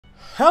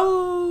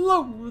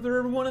Hello there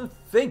everyone, and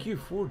thank you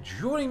for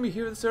joining me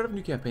here at the start of a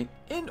new campaign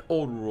in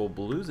Old World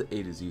Blues, the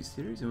A to Z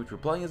series, in which we're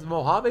playing as the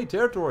Mojave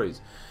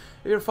Territories.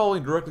 If you're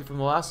following directly from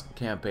the last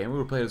campaign, we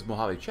were playing as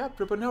Mojave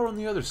Chapter, but now we're on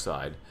the other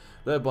side,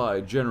 led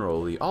by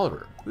General Lee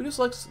Oliver, who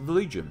dislikes the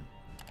Legion.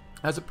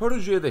 As a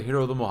protege of the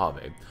hero of the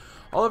Mojave,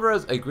 Oliver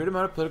has a great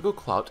amount of political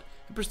clout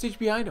and prestige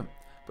behind him,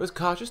 but his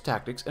cautious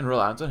tactics and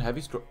reliance on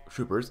heavy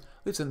troopers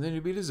leave something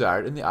to be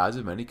desired in the eyes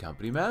of many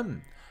company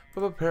men.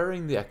 For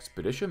preparing the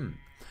expedition,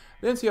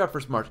 the NCR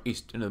first marched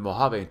east into the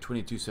Mojave in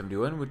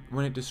 2271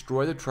 when it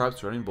destroyed the tribes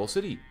surrounding Bull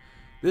City.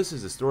 This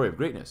is the story of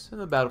greatness and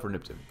the battle for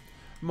Nipton.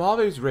 The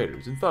Mojave's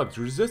raiders and thugs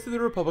resisted the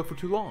Republic for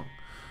too long,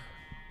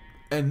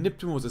 and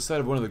Nipton was the site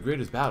of one of the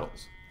greatest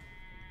battles.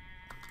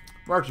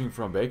 Marching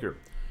from Baker,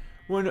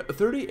 when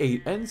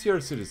 38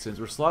 NCR citizens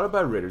were slaughtered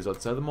by raiders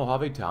outside the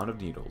Mojave town of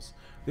Needles,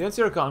 the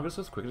NCR Congress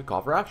was quick to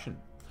call for action.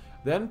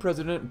 Then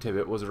President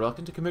Tibbet was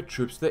reluctant to commit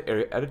troops to the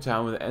area at a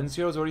time when the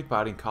NCR was already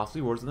fighting costly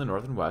wars in the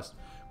north and west,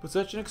 but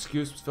such an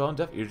excuse fell on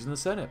deaf ears in the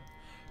Senate.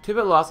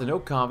 Tibbet lost a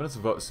no-confidence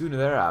vote soon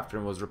thereafter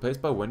and was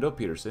replaced by Wendell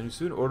Peterson, who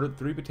soon ordered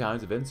 3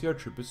 battalions of NCR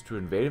troopers to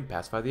invade and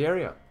pacify the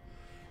area.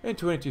 In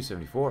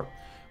 2274,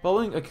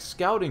 following a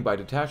scouting by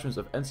detachments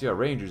of NCR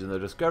Rangers and the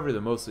discovery of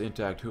the mostly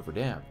intact Hoi4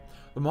 Dam,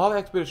 the Mojave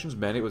expedition's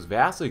mandate was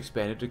vastly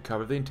expanded to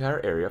cover the entire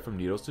area from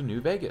Needles to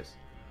New Vegas.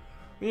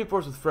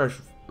 Reinforced with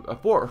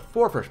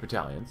four fresh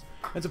battalions,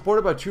 and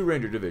supported by 2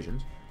 Ranger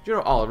divisions,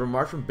 General Oliver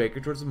marched from Baker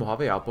towards the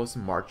Mojave outpost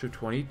in March of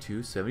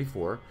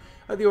 2274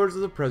 at the orders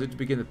of the President to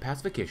begin the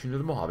pacification of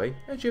the Mojave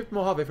and shift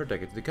Mojave for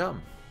decades to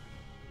come.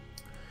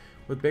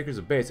 With Baker as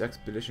a base,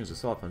 expedition is a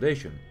solid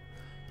foundation.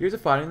 Years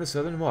of fighting in the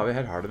southern Mojave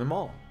had harder than them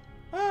all.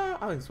 I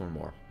like this one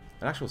more.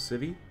 An actual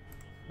city?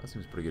 That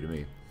seems pretty good to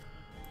me.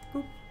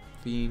 Boop.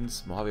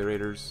 Fiends, Mojave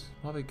Raiders,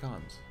 Mojave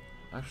Cons.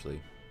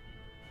 Actually,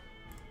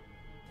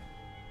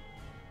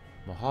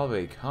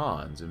 Mojave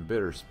Cons in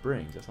Bitter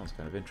Springs. That sounds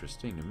kind of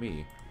interesting to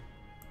me.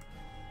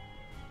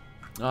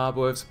 But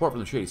we have support from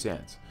the Shady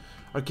Sands.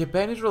 Our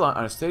companions rely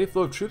on a steady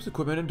flow of troops,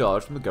 equipment, and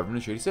dollars from the government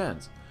of Shady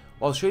Sands.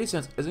 While Shady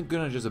Sands isn't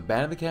going to just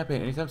abandon the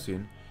campaign anytime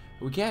soon,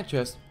 if we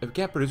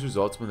can't produce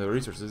results when the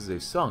resources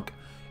they've sunk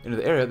into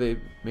the area, they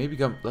may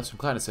become less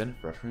inclined to send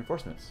fresh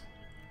reinforcements.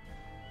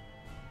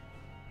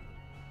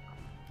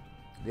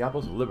 The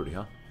Outpost of Liberty,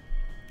 huh?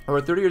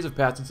 Over 30 years have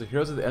passed since the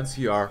heroes of the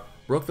NCR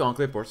broke the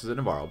Enclave forces at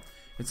Navarro,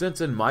 and since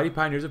then mighty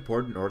pioneers have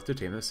poured north to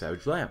tame the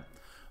savage land,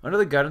 under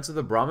the guidance of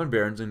the Brahmin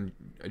Barons and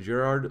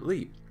Gerard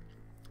Lee.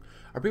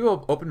 Our people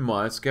have opened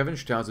mines,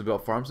 scavenged towns, and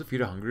built farms to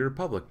feed a hungry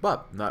republic,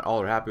 but not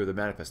all are happy with the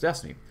manifest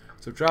destiny.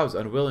 Some tribes,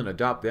 unwilling to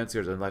adopt the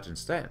NCR's enlightened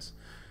stance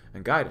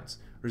and guidance,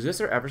 resist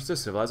their efforts to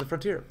civilize the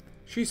frontier.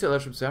 She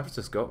settlers from San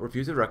Francisco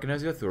refuse to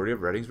recognize the authority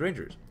of Redding's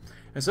Rangers,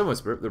 and some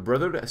whisper the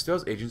Brotherhood still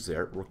has agents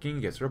there working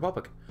against the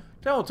Republic.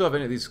 Time will tell if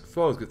any of these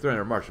foes could threaten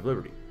our march of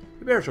liberty.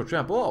 The bear shall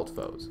trample all its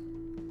foes.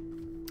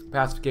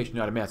 Pacification,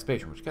 not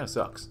emancipation, which kind of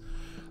sucks.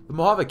 The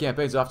Mojave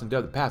campaign is often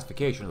dubbed the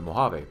pacification of the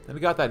Mojave, and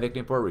it got that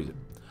nickname for a reason.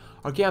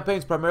 Our campaign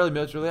is primarily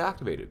militarily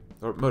motivated.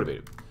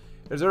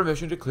 It is our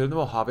mission to clear the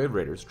Mojave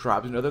raiders,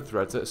 tribes, and other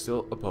threats that are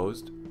still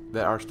opposed to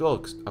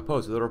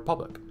the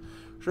Republic.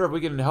 Sure, if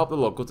we can help the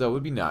locals, that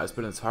would be nice,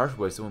 but in this harsh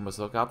way, so we must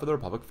look out for the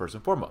Republic first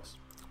and foremost.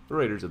 The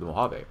raiders of the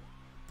Mojave.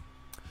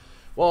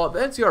 While the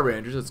NCR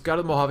Rangers had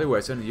scouted the Mojave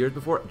wasteland years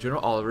before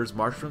General Oliver's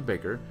march from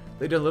Baker,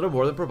 they did little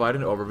more than provide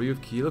an overview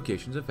of key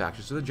locations and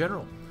factions to the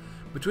general.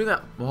 Between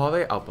the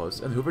Mojave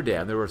outpost and the Hoi4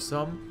 Dam, there were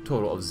some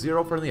total of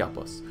 0 friendly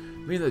outposts,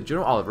 meaning that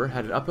General Oliver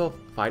had an uphill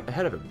fight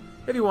ahead of him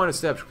if he wanted to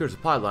establish clear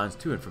supply lines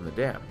to and from the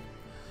dam.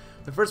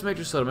 The first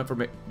major settlement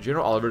for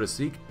General Oliver to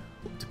seek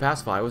to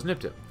pacify was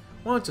Nipton.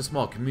 Once a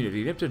small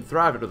community, Nipton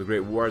thrived after the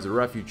Great War as a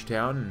refugee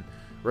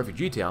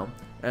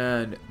town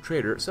and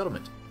trader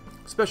settlement.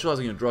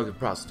 Specializing in drugs and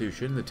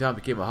prostitution, the town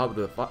became a hub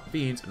of the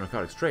fiends and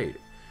narcotics trade,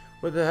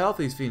 with the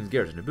healthy fiends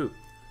garrisoned to boot.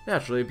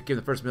 Naturally, it became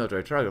the first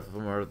military target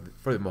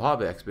for the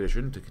Mojave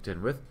expedition to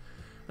contend with,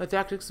 and the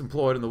tactics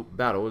employed in the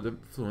battle would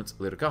influence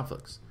later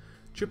conflicts.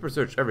 Troopers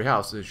searched every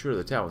house to ensure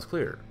the town was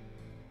clear.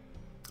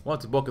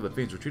 Once the bulk of the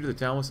fiends retreated, the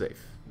town was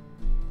safe.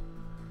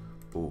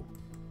 Ooh.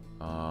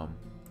 Yeah.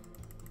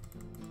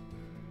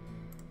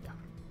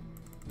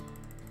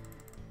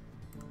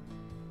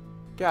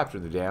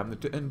 Captured the dam,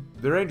 and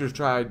the Rangers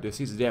tried to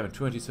seize the dam in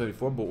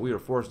 2074, but we were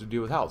forced to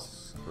deal with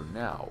house for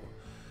now.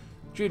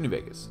 Treaty New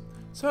Vegas.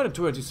 Signed in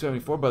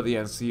 2274 by the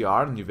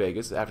NCR in New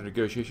Vegas after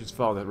negotiations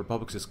following the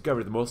Republic's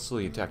discovery of the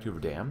mostly intact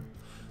Hoi4 Dam,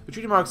 the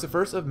treaty marks the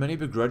first of many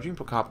begrudging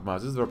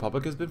compromises the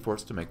Republic has been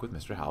forced to make with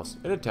Mr. House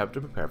in an attempt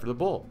to prepare for the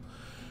Bull.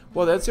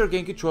 While the NCR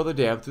gained control of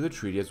the dam through the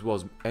treaty as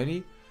well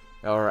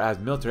as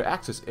military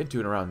access into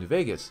and around New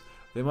Vegas,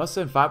 they must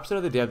send 5%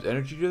 of the dam's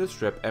energy to the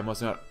Strip and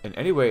must not in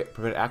any way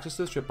prevent access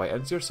to the Strip by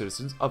NCR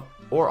citizens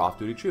or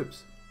off-duty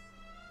troops.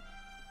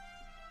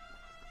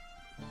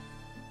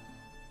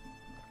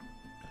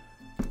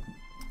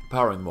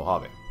 Powering the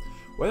Mojave.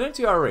 When the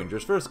NCR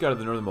Rangers first scouted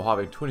the northern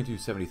Mojave in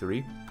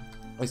 2273,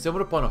 they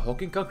stumbled upon a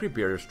hulking concrete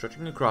barrier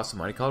stretching across the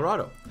mighty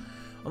Colorado.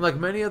 Unlike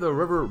many of the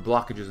river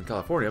blockages in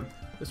California,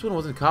 This one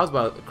wasn't caused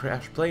by a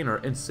crashed plane or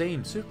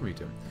insane super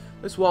mutant.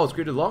 This wall was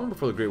created long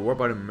before the Great War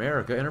by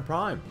America in her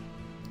prime.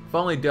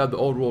 Finally dubbed the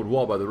Old World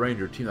Wall by the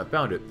Ranger team that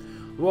found it,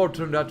 the wall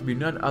turned out to be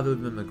none other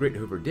than the Great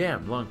Hoover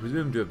Dam, long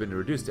presumed to have been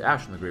reduced to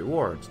ash in the Great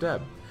War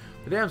instead.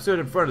 The dam stood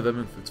in front of them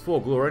in its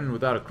full glory and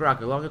without a crack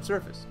along its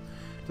surface.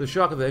 To the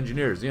shock of the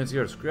engineers, the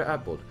NCR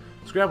scrambled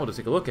to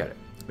take a look at it.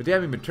 The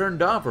dam had been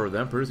turned on for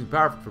them, producing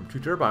power from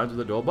 2 turbines with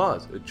a dull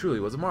buzz. It truly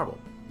was a marvel.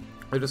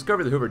 The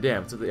discovery of the Hoover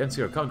Dam sent the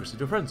NCR Congress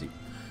into a frenzy.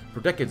 For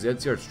decades, the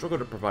NCR struggled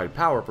to provide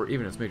power for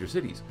even its major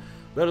cities,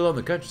 let alone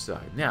the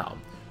countryside. Now,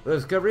 with the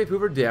discovery of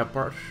Hoover Dam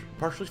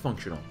partially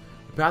functional,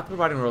 the path to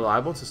providing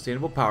reliable and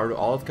sustainable power to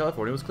all of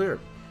California was clear.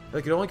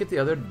 They could only get the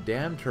other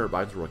dam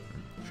turbines working.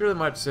 Sure, they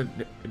might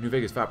send New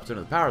Vegas 5% of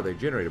the power they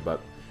generated, but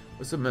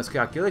with some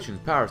miscalculations,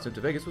 power sent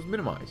to Vegas was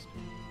minimized.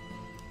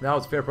 Now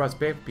it's a fair price to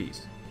pay for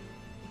peace.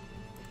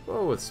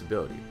 Well, with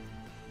stability.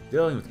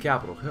 Dealing with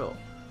Capitol Hill.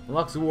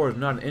 Unlocks the war is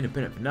not an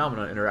independent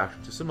phenomenon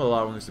interaction system,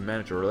 allowing us to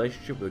manage a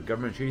relationship with the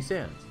government and Shady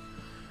Sands.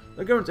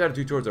 The government's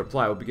attitude towards our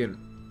plight will begin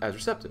as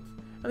receptive,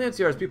 and the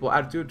NCR's people's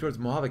attitude towards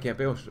the Mojave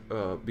campaign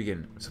will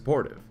begin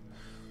supportive.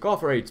 Call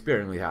for aid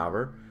sparingly,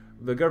 however.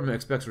 The government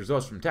expects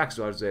results from tax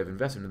dollars they have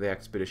invested in the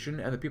expedition,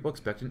 and the people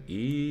expect an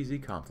easy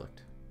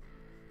conflict.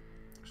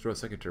 Destroy a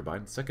second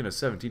turbine. The second of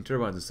 17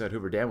 turbines inside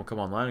Hoover Dam will come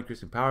online,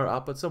 increasing power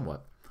output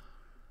somewhat.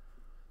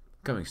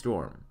 Coming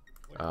storm.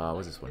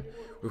 What's this one?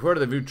 We've heard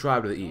of the new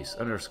tribe to the east,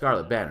 under a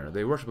scarlet banner.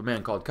 They worship a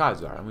man called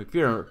Kaiser, and we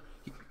fear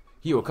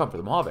he will come for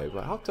the Mojave.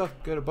 But how tough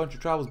could a bunch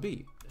of tribals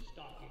be?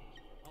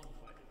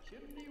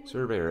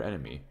 Surveyor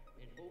enemy.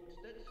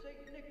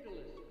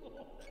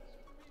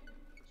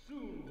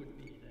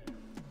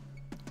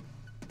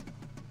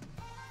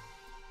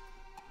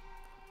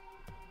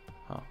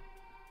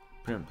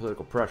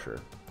 Political pressure.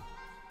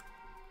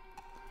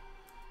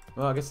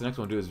 Well, I guess the next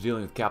one we'll do is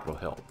dealing with Capitol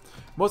Hill.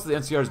 Most of the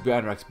NCR's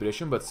behind our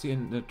expedition, but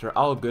Senator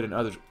Allgood and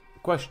others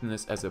question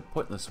this as a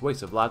pointless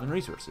waste of lives and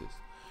resources.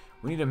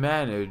 We need to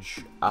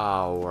manage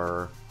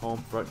our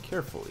home front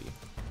carefully.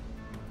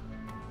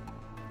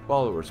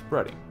 Followers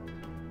spreading.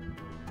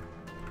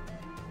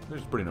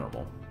 This is pretty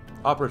normal.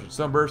 Operation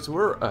Sunburst, so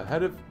we're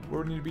ahead of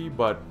where we need to be,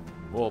 but,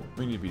 well,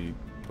 we need to be,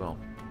 well,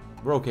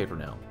 we're okay for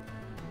now.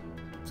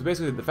 So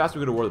basically, the faster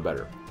we go to war, the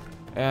better.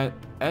 And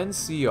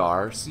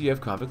NCR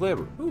CF convict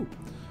labor. Ooh.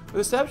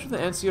 With establishment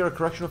of the NCR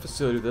correctional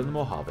facility within the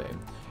Mojave,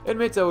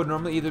 inmates that would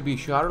normally either be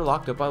shot or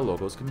locked up by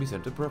locals can be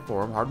sent to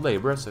perform hard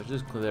labor such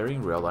as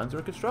clearing rail lines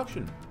or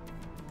construction.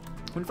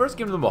 When we first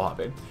came to the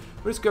Mojave,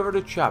 we discovered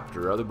a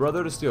chapter of the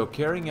Brotherhood of Steel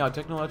carrying out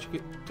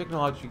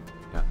technology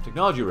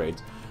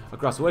raids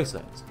across the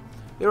wastelands.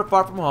 They were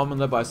far from home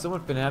and led by a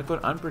somewhat fanatical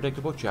and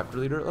unpredictable chapter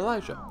leader,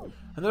 Elijah.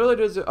 In the early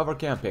days of our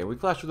campaign, we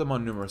clashed with them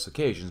on numerous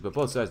occasions, but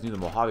both sides knew the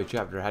Mojave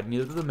chapter had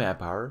neither the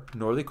manpower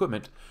nor the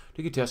equipment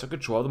to contest or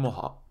control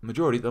the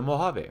majority of the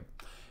Mojave.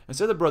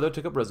 Instead, the Brotherhood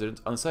took up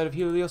residence on the site of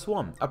Helios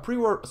 1, a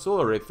pre-war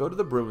solar array filled to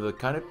the brim with the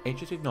kind of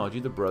ancient technology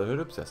the Brotherhood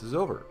obsesses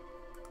over.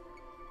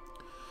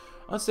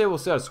 Unstable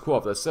status quo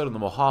that settled in the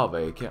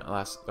Mojave can't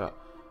last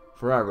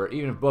forever,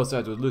 even if both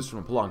sides would lose from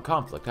a prolonged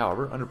conflict.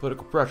 However, under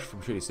political pressure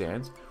from Shady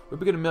Sands, we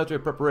began military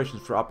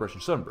preparations for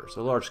Operation Sunburst,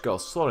 a large-scale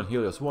assault on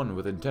Helios 1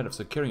 with the intent of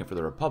securing it for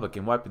the Republic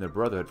and wiping the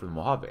Brotherhood from the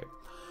Mojave.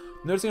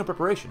 Noticing our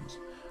preparations,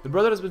 the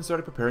Brotherhood has been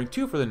started preparing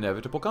too for the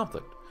inevitable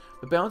conflict.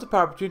 The balance of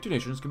power between two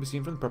nations can be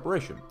seen from the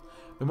preparation.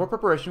 The more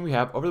preparation we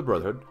have over the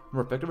Brotherhood, the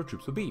more effective our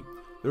troops will be.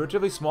 The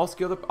relatively small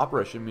scale of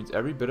operation means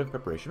every bit of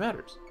preparation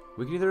matters.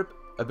 Weakening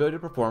ability to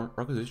perform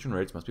requisition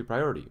rates must be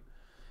priority.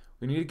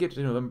 We need to get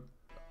to know them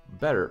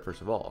better,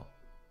 first of all.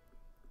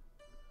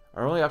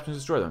 Our only option is to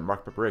destroy them,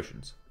 mark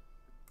preparations.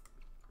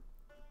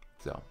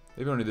 So, if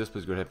you want to do this,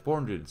 please go ahead.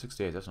 406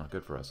 days, that's not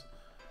good for us.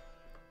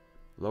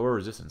 Lower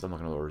resistance, I'm not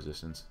going to lower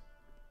resistance.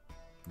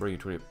 Bring you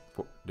 20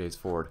 days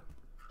forward.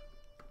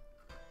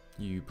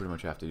 You pretty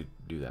much have to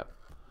do that.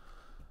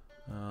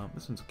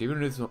 This one's okay. If you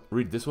want to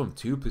read this one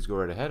too, please go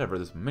right ahead. I've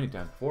read this many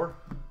times before.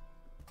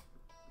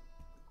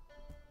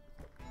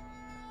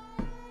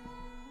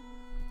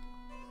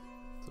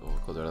 So we'll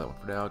close out of that one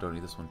for now. Don't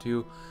need this one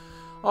too.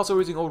 Also,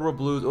 we're using Old World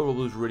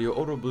Blues Radio,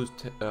 Old World Blues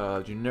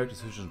Generic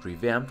Decisions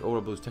Revamped, Old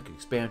World Blues Tech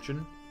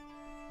Expansion.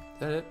 Is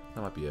that it?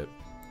 That might be it.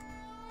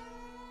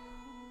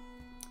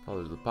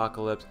 Followers of the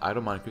Apocalypse. I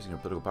don't mind increasing our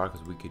political power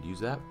because we could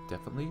use that,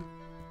 definitely.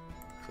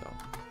 So.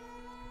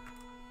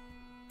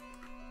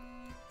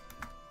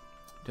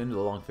 10 to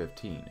the long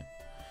 15.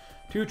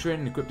 2 trained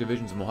and equipped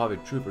divisions of Mojave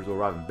troopers will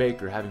arrive in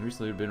Baker, having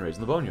recently been raised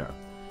in the Boneyard.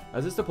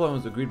 As this deployment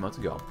was agreed months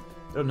ago,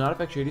 it will not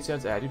affect Shady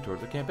Sands' attitude towards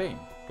the campaign.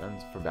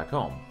 Guns from back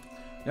home.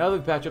 Now that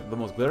we've patched up the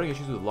most glaring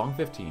issues with the Long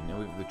 15, and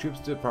we have the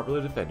troops to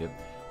properly defend it,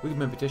 we can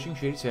begin petitioning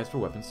Shady Sands for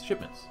weapons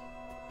shipments.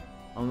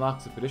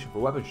 Unlocks the petition for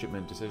weapons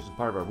shipment decisions as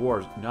part of our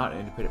wars, not an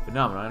independent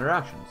phenomenon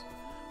interactions.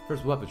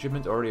 First weapon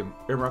shipments already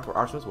earmarked for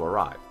arsenals will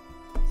arrive.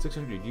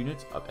 600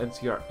 units of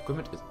NCR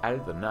equipment is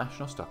added to the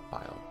national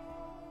stockpile.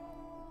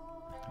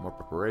 More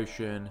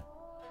preparation.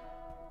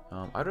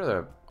 I'd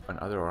rather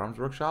another arms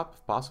workshop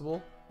if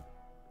possible.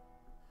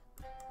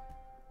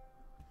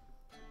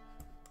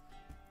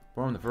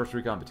 formed the 1st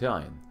Recon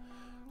Battalion.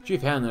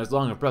 Chief Hanlon has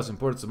long impressed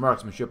importance of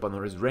marksmanship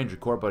on his Ranger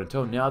Corps, but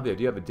until now, the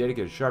idea of a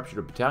dedicated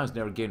sharpshooter battalion has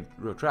never gained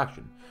real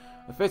traction.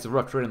 In the face of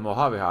rough terrain in the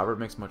Mojave, however, it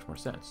makes much more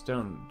sense.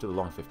 Down to the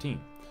Long 15.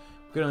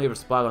 We couldn't leave our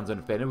supply lines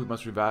undefended. We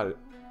must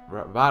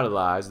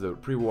revitalize the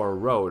pre-war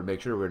road and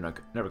make sure we're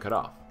never cut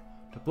off.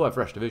 Deploy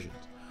fresh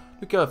divisions.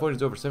 New California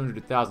has over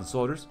 700,000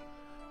 soldiers,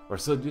 or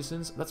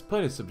citizens. That's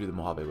plenty to subdue the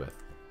Mojave with.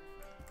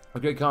 The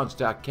Great Khans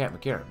attacked Camp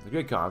McCarran. The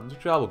Great Khans, a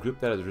tribal group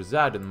that has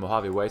resided in the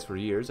Mojave Wastes for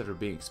years after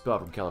being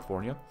expelled from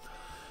California,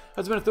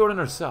 has been a thorn in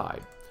our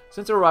side.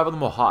 Since our arrival in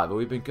the Mojave,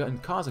 we've been in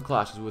constant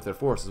clashes with their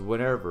forces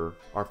whenever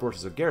our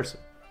forces are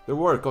garrisoned. Their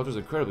warrior culture is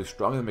incredibly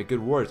strong and they make good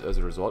warriors as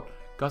a result,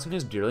 costing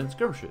us dearly in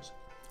skirmishes.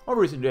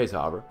 Over recent days,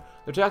 however,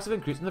 their attacks have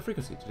increased in the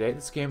frequency. Today,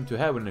 this came to a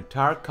head when an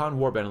entire Khan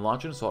warband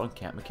launched an assault on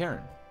Camp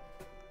McCarran.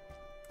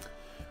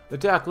 The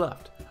attack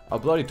left a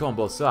bloody toll on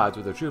both sides,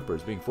 with their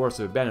troopers being forced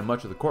to abandon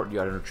much of the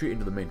courtyard and retreat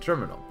into the main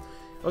terminal.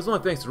 It was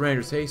only thanks to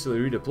Rangers hastily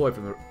redeployed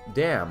from the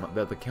dam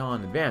that the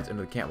Khan advance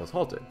into the camp was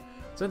halted.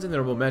 Sensing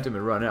their momentum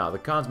had run out, the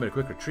Khans made a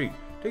quick retreat,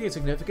 taking a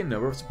significant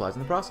number of supplies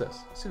in the process.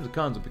 It seems the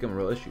Khans will become a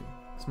real issue.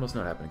 This must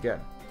not happen again.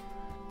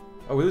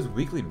 Oh, we lose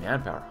weekly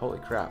manpower. Holy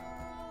crap.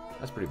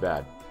 That's pretty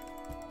bad.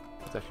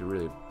 That's actually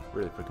really,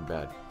 really freaking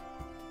bad.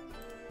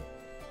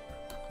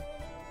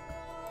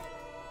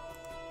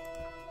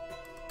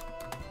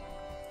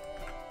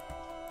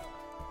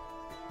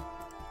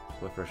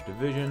 With fresh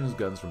divisions,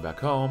 guns from back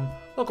home,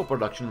 local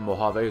production in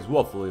Mojave is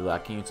woefully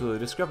lacking, and so the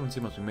discrepancy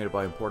must be made up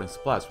by importing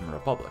supplies from the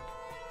Republic.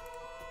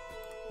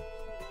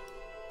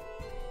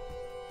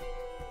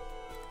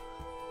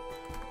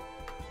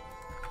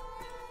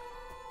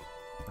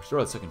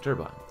 Restore the second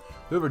turbine.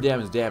 Hoover Dam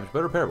is damaged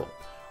but repairable.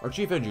 Our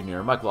chief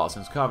engineer, Mike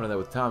Lawson, is confident that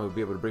with time we'll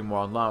be able to bring more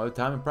online with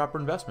time and proper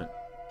investment.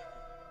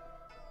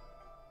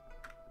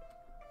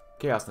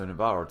 Chaos in the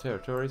Mojave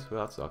Territories?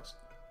 Well, that sucks.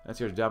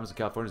 NCR's dominance in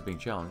California is being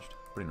challenged.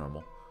 Pretty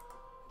normal.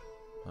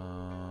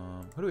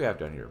 What do we have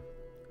down here?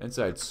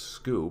 Inside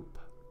Scoop.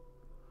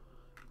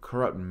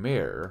 Corrupt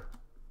Mayor.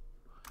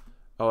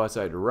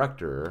 OSI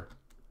Director.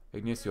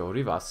 Ignacio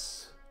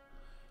Rivas.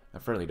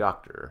 And Friendly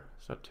Doctor.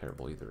 It's not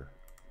terrible either.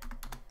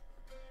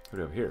 What do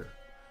we have here?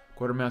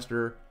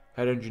 Quartermaster.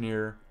 Head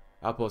Engineer.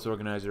 Outpost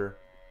Organizer.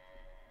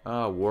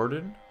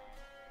 Warden?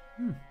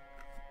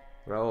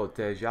 Raul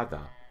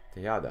Tejada.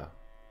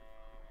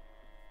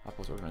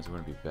 Outpost Organizer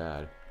wouldn't be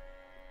bad.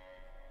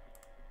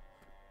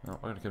 No,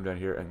 we're gonna come down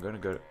here and gonna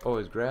go.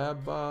 Always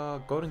grab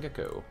Golden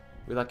Gecko.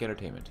 We like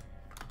entertainment.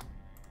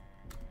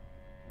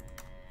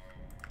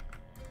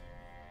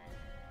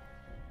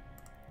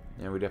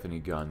 Yeah, we definitely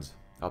need guns.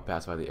 I'll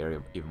pacify the area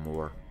even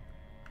more.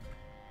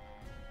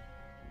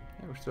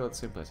 Yeah, we're still at the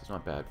same place. It's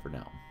not bad for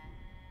now.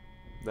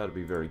 That'll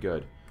be very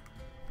good.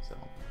 So,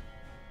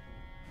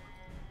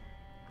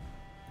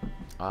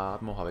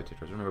 Mojave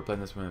Territories. I remember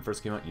playing this when it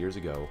first came out years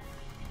ago.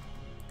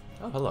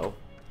 Oh, hello.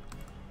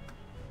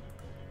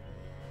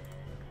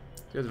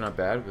 These guys are not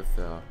bad with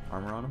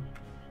armor on them.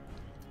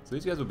 So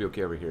these guys will be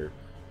okay over here.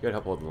 You gotta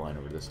help hold the line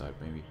over this side,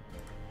 maybe.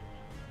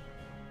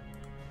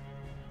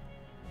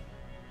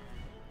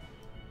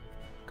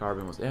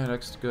 Carbon was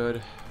annexed,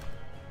 good.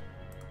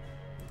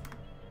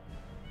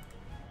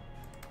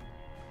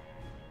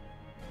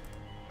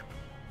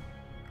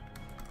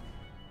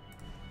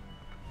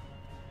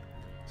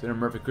 Senator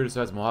Murphy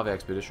criticized the Mojave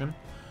expedition.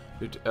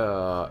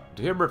 To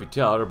hear Murphy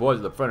tell it, our boys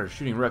at the front are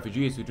shooting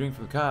refugees who drink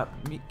from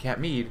Camp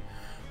Mead,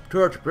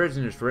 torture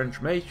prisoners for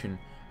information,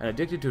 and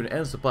addicted to an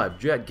endless supply of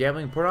jet,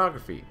 gambling, and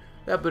pornography.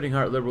 That bleeding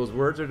heart liberals'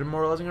 words are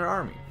demoralizing our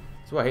army.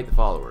 So I hate the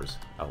followers.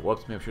 Oh,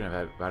 whoops, maybe I shouldn't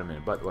have had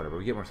vitamin, but whatever.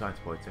 We get more science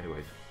points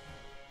anyways.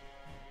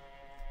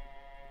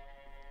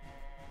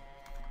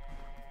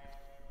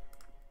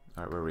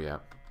 Alright, where are we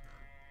at?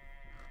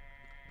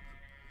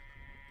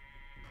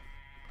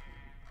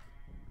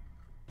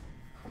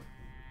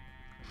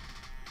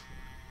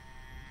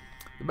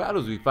 The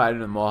battles we fight in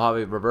the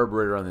Mojave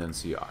reverberate around the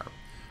NCR.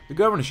 The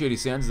government of Shady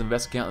Sands has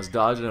invested countless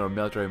dollars in our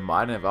military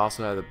might and have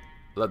also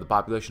led the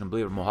population to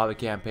believe the Mojave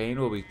campaign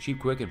will be cheap,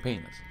 quick, and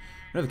painless.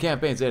 None of the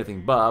campaign's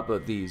anything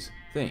but these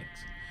things.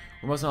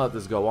 We must not let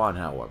this go on,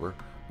 however.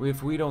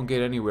 If we don't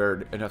get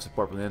anywhere enough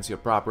support from the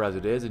NCR proper as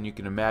it is, then you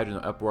can imagine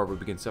the uproar will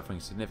begin suffering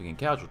significant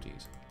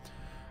casualties.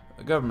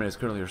 The government is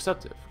currently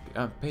receptive.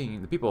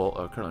 The people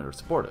are currently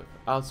supportive.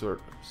 Outsource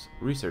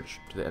research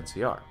to the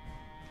NCR.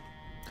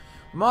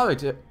 The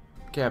Mojave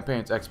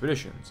campaign's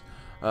expeditions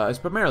is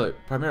primarily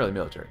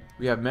military.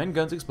 We have men,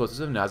 guns, explosives,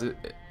 and knives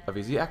of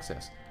easy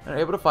access, and are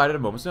able to fight at a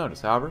moment's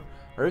notice. However,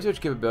 our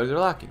research capabilities are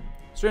lacking.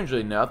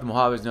 Strangely enough, the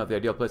Mojave is not the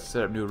ideal place to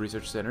set up new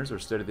research centers or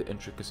study the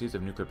intricacies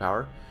of nuclear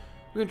power.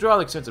 We can draw on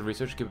the extensive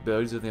research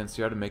capabilities of the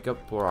NCR to make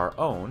up for our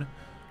own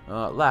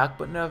lack,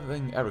 but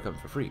nothing ever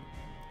comes for free.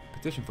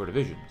 Petition for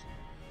divisions.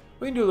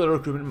 We can do a little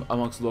recruitment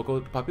amongst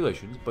local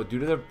populations, but due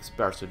to their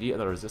sparsity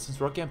and the resistance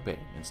to our campaign,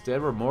 instead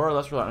we're more or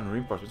less reliant on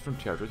reinforcements from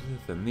territories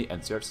within the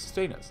NCR to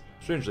sustain us.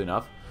 Strangely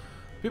enough,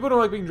 people don't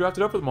like being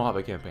drafted up for the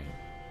Mojave campaign.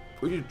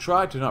 We need to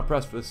try to not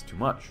press for this too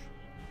much.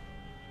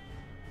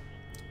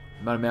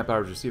 The amount of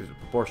manpower received is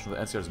proportional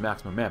to the NCR's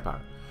maximum manpower.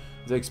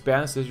 As they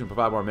expand the station and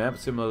provide more men, but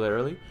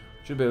similarly,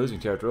 should be losing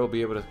territory, we'll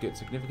be able to get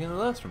significantly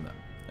less from them.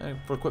 And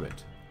for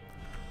equipment.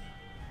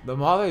 The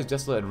Mojave is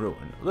desolate and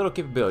ruined. Little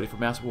capability for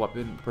massive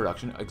weapon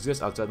production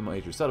exists outside the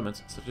major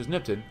settlements, such as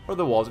Nipton or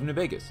the walls of New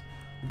Vegas.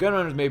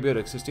 Gunrunners may be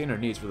able to sustain our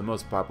needs for the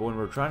most part, but when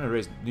we're trying to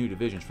raise new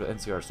divisions for the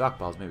NCR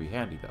stockpiles, may be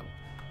handy though.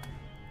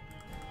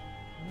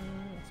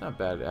 It's not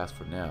bad to ask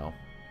for now.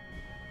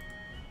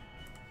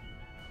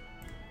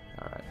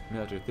 Alright,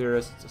 military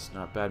theorists, it's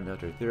not bad.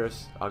 Military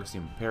theorists,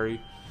 Augustine Perry.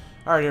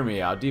 Alright, hear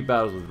me out. Deep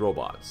battles with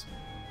robots.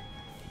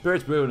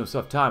 Perry's proven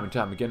himself time and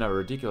time again to have a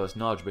ridiculous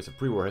knowledge base of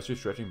pre-war history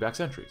stretching back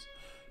centuries.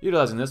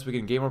 Utilizing this, we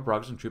can gain more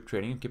progress in troop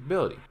training and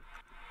capability.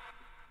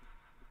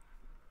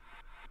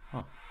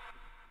 Huh.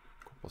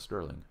 Corporal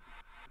Sterling.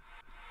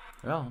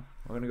 Well,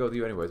 we're gonna go with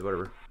you anyways,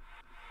 whatever.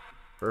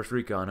 First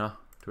recon, huh?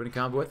 20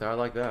 combo with? I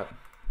like that.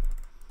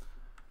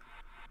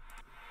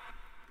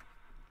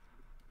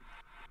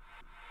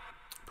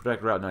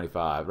 Protect Route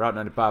 95. Route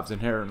 95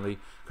 is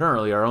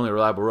currently our only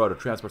reliable road to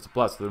transport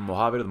supplies to the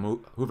Mojave to the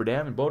Hoover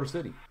Dam in Boulder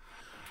City.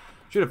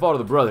 Should it fall to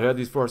the Brotherhood,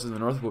 these forces in the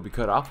north will be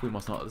cut off. We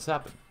must not let this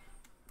happen.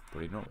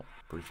 Pretty normal.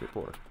 Pretty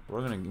straightforward.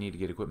 We're going to need to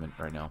get equipment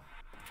right now.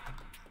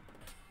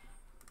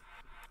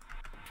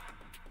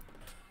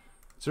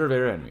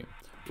 Surveyor enemy.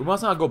 We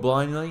must not go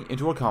blindly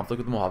into a conflict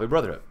with the Mojave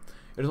Brotherhood.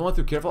 It is only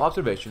through careful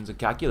observations and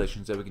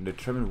calculations that we can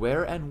determine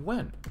where and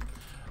when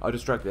to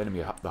strike the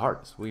enemy the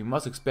hardest. We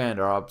must expand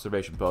our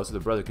observation post so the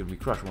Brotherhood can be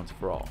crushed once and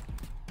for all.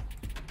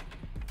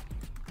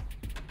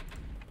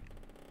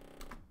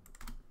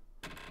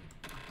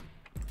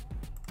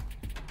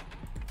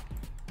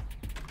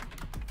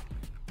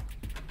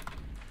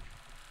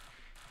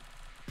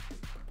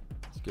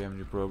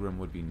 Scavenging program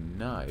would be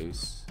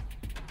nice.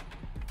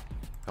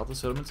 Help the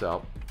settlements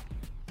out.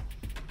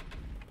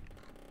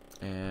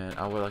 And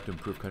I would like to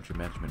improve country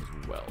management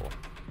as well.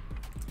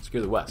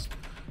 Secure the west.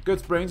 Good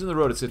springs in the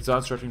road it sits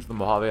on, stretching from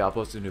the Mojave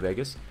outpost to New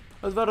Vegas,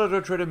 as well as our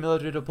trade and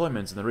military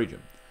deployments in the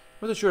region.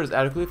 Must ensure it is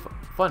adequately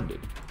funded,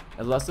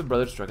 and lest the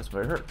brothers strike us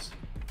where it hurts.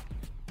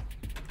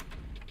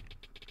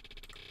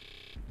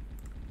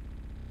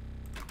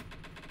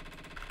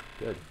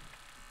 Good.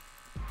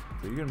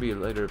 So you're going to be a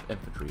later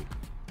infantry.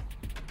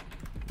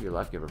 Be a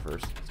life giver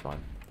first. It's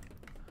fine.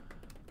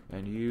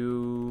 And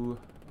you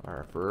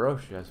are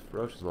ferocious.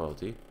 Ferocious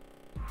loyalty.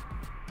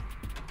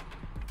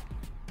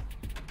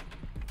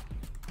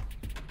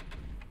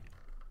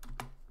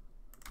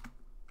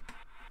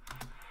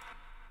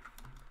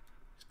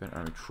 Spend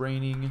army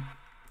training.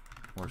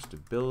 More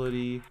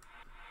stability.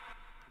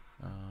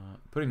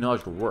 Putting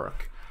knowledge to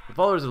work. The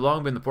followers have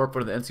long been the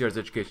forefront of the NCR's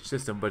education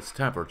system, but it's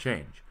time for a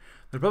change.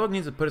 The Republic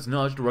needs to put its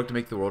knowledge to work to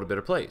make the world a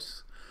better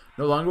place.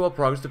 No longer will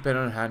progress depend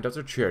on handouts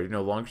or charity.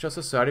 No longer shall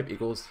society have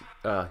equals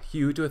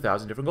hew to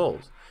 1,000 different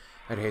goals.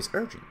 At Hayes'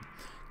 urging,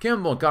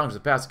 Campbell and Congress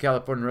have passed the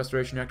California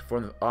Restoration Act to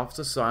form the Office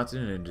of Science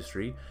and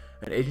Industry,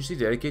 an agency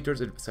dedicated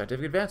towards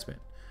scientific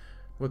advancement.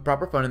 With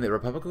proper funding, the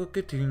Republic will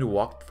continue to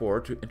walk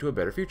forward into a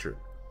better future.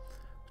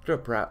 To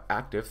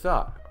proactive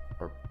thought,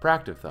 or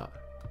proactive thought.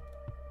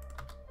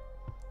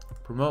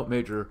 Promote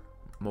Major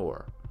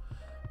Moore.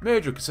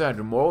 Major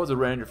Cassandra Moore was a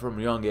ranger from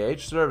a young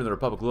age, serving the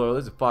Republic loyally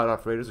as a fought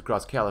off raiders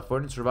across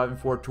California and surviving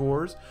 4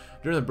 tours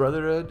during the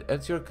Brotherhood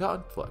NCR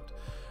conflict.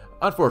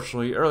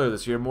 Unfortunately, earlier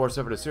this year, Moore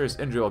suffered a serious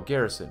injury while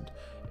garrisoned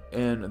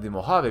in the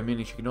Mojave,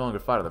 meaning she can no longer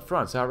fight on the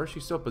fronts. However,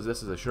 she still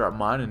possesses a sharp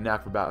mind and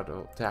knack for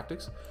battle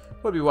tactics.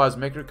 Would be wise to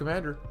make her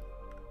commander.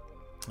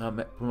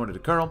 Promoted to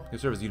colonel, can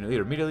serve as unit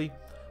leader immediately.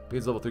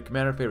 Begins level 3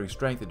 commander, favoring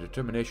strength and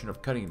determination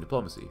of cunning and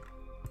diplomacy.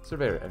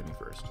 Surveyor enemy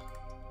first.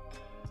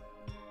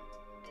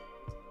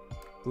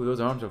 Ooh,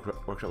 those arms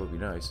workshop would be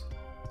nice.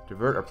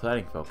 Divert our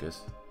planning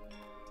focus.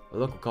 A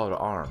local call to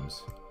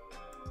arms.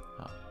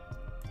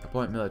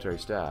 Appoint military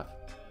staff.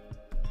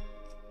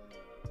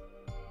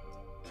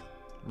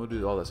 We'll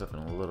do all that stuff in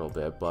a little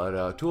bit,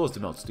 but tools to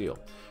melt steel.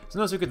 It's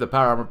no secret that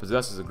power armor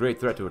possesses a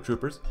great threat to our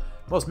troopers.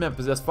 Most men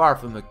possess far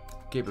from the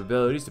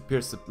capabilities to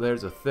pierce the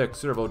layers of thick,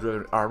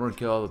 servo-driven armor and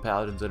kill all the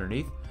paladins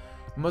underneath.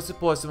 We must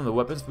deploy some of the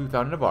weapons we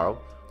found in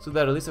Navarro, so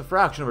that at least a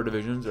fraction of our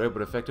divisions are able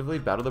to effectively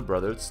battle the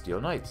Brotherhood's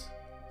Steel Knights.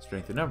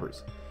 Strength in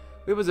numbers.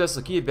 We possess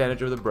the key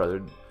advantage over the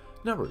Brotherhood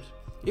numbers.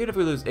 Even if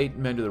we lose 8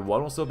 men to their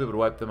 1, we'll still be able to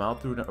wipe them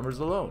out through numbers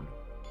alone.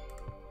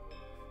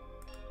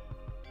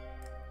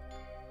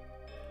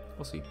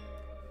 We'll see.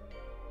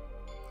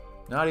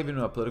 Not even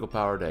a political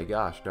power day.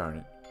 Gosh darn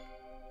it.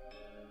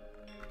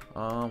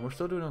 We're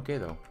still doing okay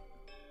though.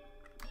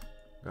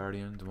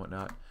 Guardians and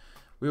whatnot.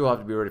 We will have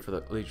to be ready for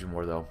the Legion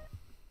War though.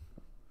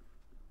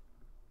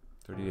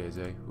 30 days,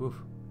 eh? Oof.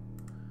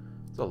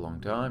 It's a long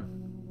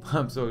time.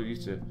 I'm so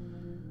used to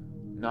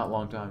not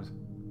long times.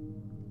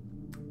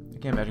 I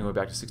can't imagine going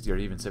back to 60 or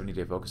even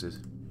 70-day focuses.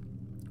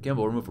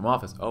 Campbell removed from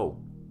office. Oh.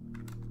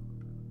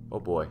 Oh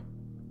boy.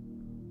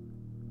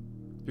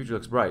 Future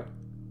looks bright.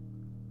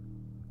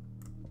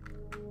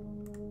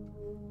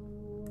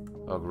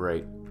 Oh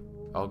great.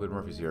 All good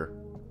Murphy's here.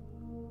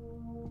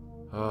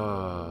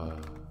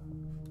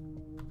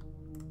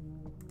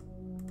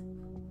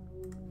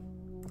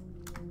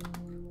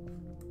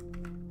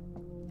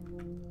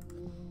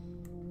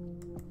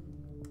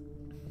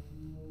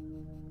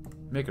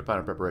 make our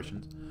final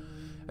preparations.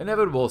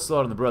 Inevitable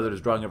assault on the Brotherhood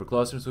is drawing ever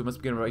closer, so we must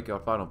begin to make our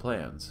final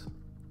plans.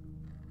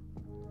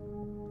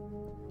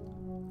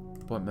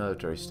 Appoint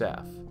military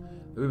staff.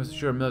 We must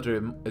ensure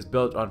military is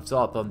built on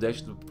solid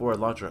foundations before I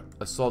launch our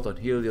assault on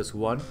Helios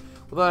 1.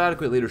 Without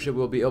adequate leadership,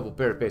 we will be ill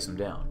prepared to face them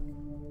down.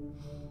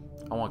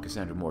 I want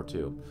Cassandra more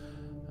too.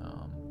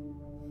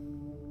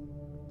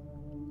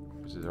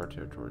 This is our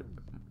territory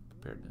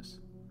preparedness.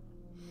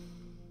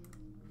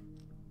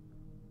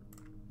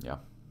 Yeah.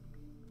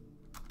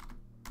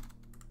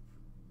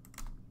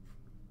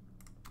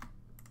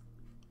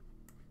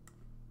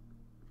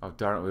 Oh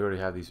darn it, we already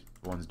have these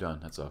ones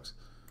done. That sucks.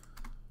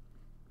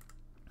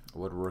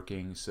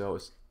 Woodworking, so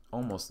it's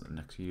almost the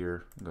next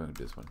year. I'm going to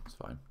do this one. It's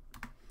fine.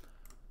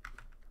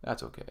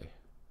 That's okay.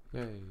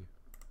 Yay.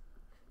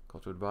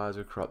 Cultural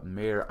advisor, corrupt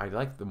mayor. I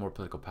like the more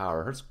political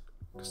power. Hurts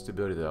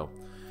stability though.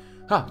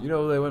 Huh, you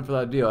know they went for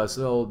that deal I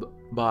sold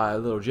by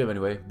Little Jim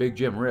anyway. Big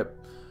Jim Rip.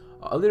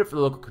 A leader for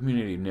the local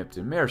community nipped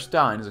in. Mayor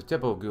Stein is a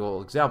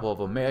typical example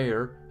of a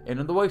mayor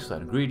in the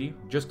wasteland. Greedy,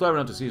 just clever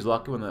enough to seize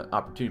lucky when the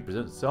opportunity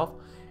presents itself,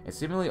 and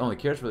seemingly only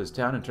cares for his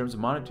town in terms of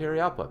monetary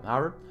output.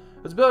 However,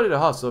 his ability to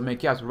hustle and make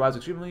cash provides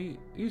extremely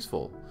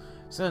useful,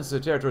 since the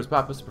territory's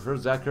populace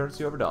prefers that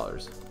currency over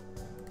dollars.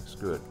 It's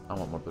good. I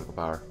want more political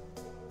power.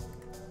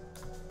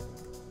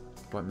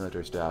 Appoint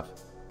military staff.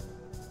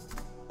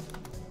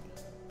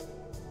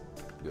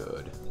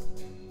 Good.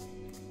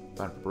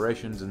 Final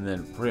preparations and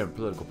then preempt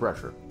political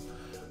pressure.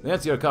 The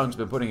NCR Congress has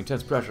been putting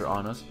intense pressure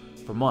on us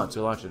for months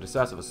to launch a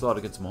decisive assault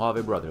against the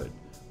Mojave Brotherhood.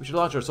 We should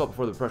launch our assault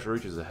before the pressure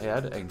reaches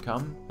ahead and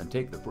come and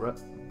take the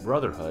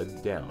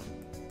Brotherhood down.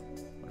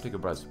 I'll take it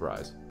by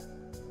surprise.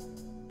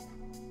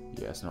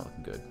 Yeah, it's not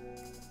looking good.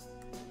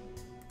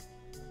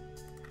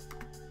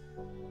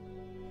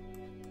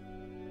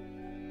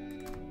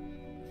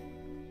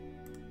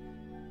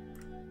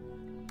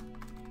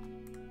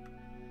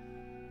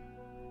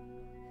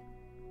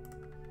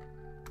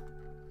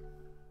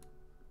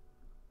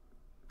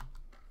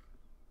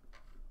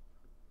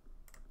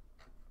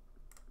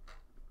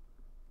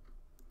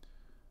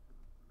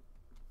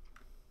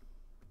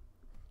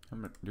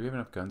 Do we have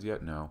enough guns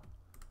yet? No.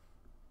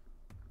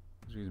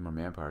 Just using more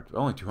manpower.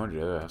 Only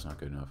 200. Oh, that's not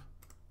good enough.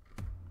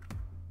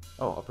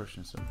 Oh,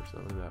 Operation Center. So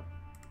look at that.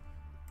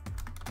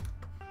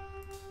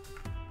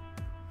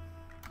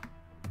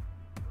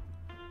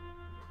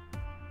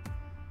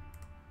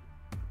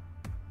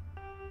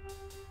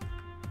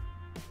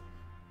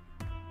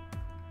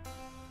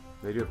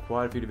 They do have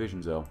quite a few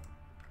divisions, though.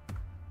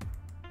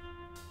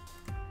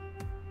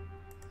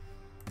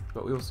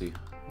 But we'll see.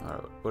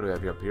 Alright, what do we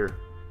have here up here?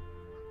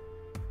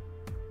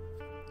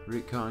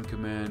 Recon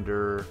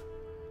Commander,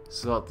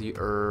 Salt the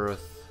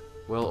Earth,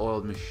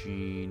 Well-Oiled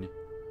Machine,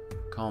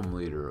 Calm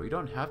Leader. You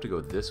don't have to go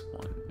with this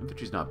one.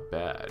 Infantry's not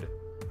bad.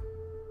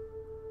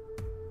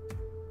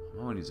 I'm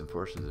gonna need some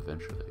forces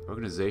eventually.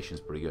 Organization's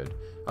pretty good.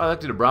 I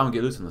elected a Brown and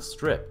get loose on the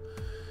Strip.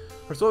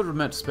 Our soldiers were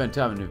meant to spend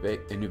time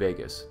in New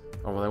Vegas.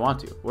 Or well, they want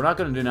to. We're not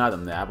going to deny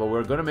them that, but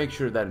we're going to make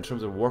sure that in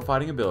terms of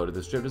warfighting ability,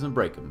 the Strip doesn't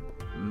break them.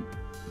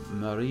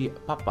 Marie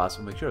Papas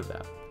will make sure of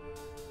that.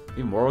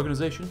 Even more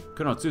organization?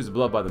 Colonel Tsu's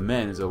beloved by the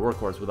men is a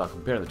workhorse without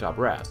comparing the top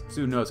brass.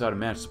 Tsu knows how to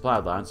manage supply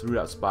lines, root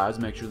out spies,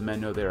 make sure the men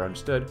know they are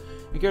understood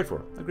and cared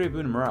for. A great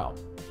boon in morale.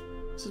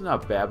 This is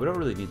not bad, we don't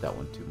really need that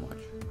one too much.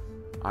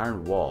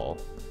 Iron Wall,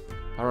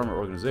 Power Armor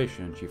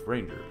Organization, Chief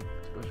Ranger,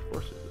 Special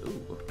Forces.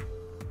 Ooh.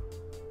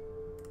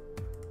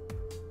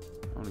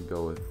 I'm gonna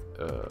go with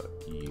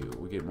you.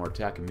 We get more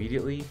attack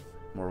immediately,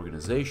 more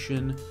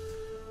organization,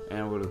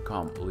 and we're gonna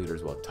calm leader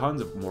as well. Tons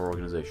of more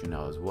organization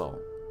now as well.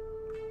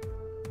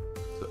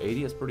 So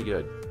 80 is pretty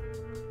good.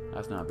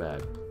 That's not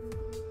bad.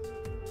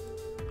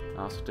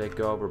 Also take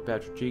over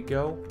Petro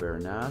Chico.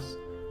 Very nice.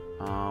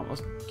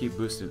 Let's keep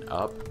boosting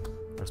up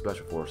our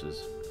special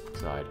forces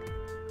side.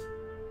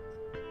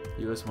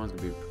 This one's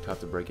gonna be tough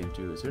to break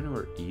into. Is there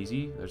anywhere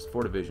easy? There's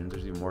 4 divisions.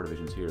 There's even more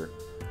divisions here.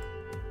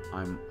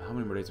 How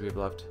many more days do we have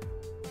left?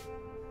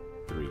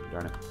 3.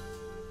 Darn it.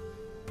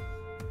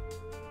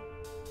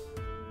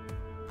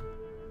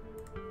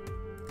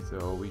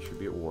 So we should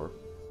be at war.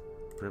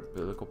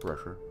 Political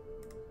pressure.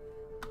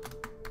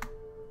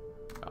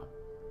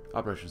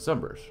 Operation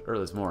Sunburst.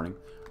 Early this morning,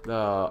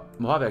 the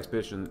Mojave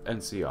Expedition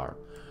NCR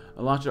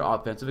launched an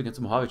offensive against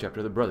the Mojave chapter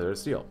of the Brotherhood of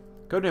Steel.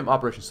 Codenamed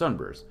Operation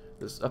Sunburst,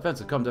 this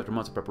offensive comes after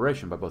months of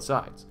preparation by both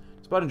sides.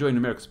 Despite enjoying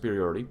numerical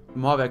superiority, the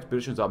Mojave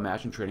Expedition is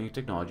outmatched in training and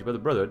technology by the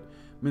Brotherhood,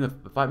 meaning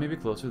the fight may be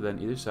closer than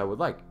either side would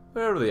like.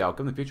 Whatever the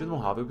outcome, the future of the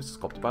Mojave was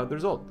sculpted by the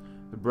result.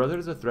 The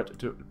Brotherhood is a threat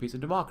to peace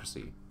and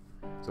democracy.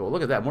 So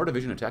look at that, more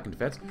division, attack, and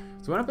defense.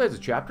 So when I played as a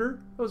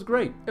chapter, that was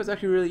great. It was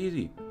actually really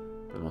easy,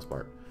 for the most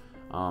part.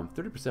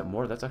 30%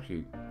 more, that's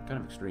actually kind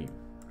of extreme.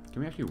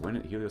 Can we actually win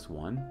at Helios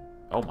 1?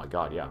 Oh my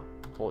god, yeah.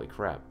 Holy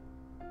crap.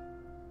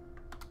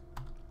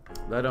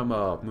 Let them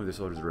move the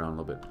soldiers around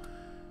a little bit.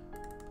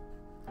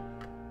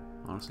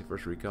 Honestly,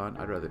 first recon,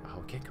 I'd rather... Oh,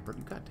 we can't convert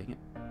you, god dang it.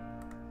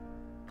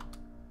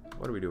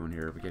 What are we doing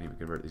here if we can't even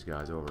convert these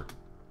guys over?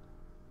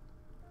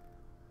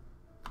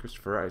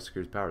 Christopher Rice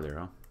secures power there,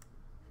 huh?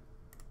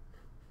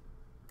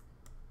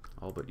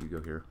 I'll let you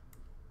go here.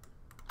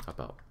 Hop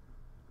out.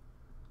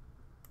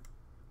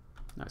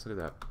 Nice, look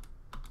at that.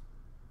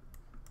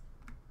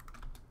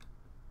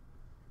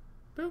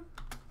 Boom.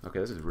 Okay,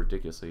 this is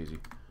ridiculously easy.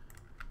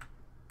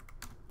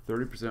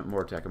 30%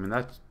 more attack. I mean,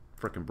 that's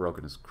freaking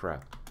broken as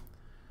crap.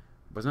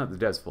 But it's not the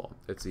dev's fault.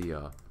 It's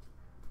the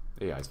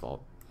AI's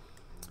fault.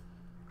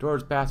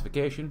 Towards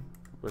pacification,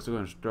 we're still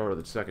going to start with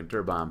the second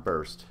turbine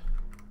burst.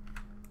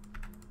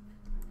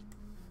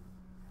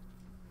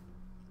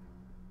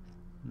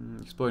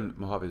 Exploiting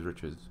Mojave's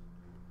riches.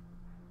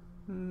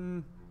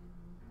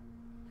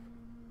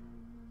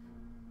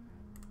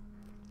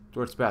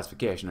 Towards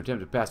pacification. Our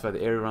attempt to pacify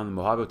the area around the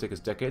Mojave will take us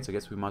decades. I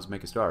guess we must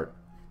make a start.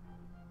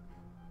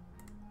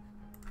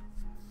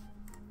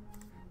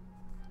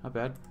 Not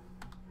bad.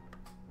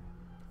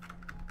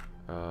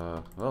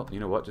 Well, you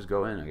know what? Just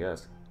go in, I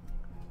guess.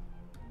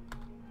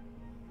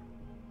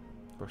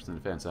 First in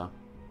defense, huh?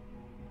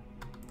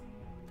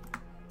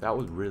 That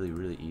was really,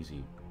 really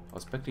easy. I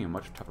was expecting a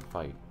much tougher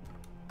fight.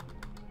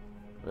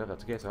 Well,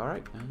 that's the case.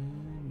 Alright.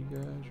 And you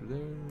guys are there.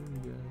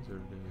 You guys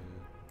are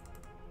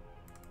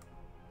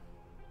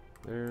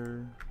there.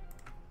 There.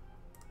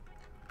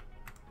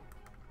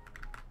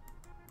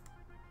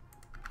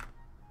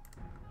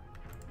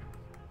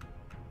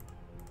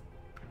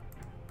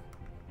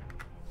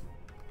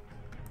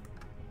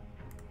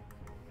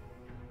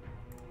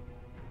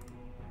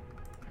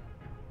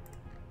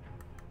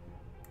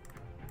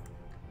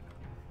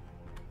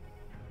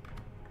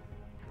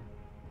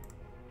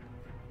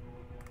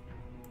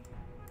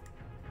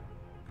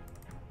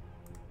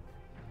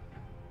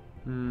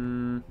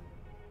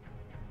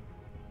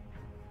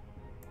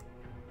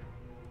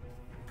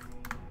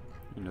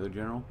 Another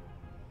general?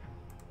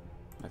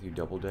 Matthew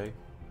Doubleday?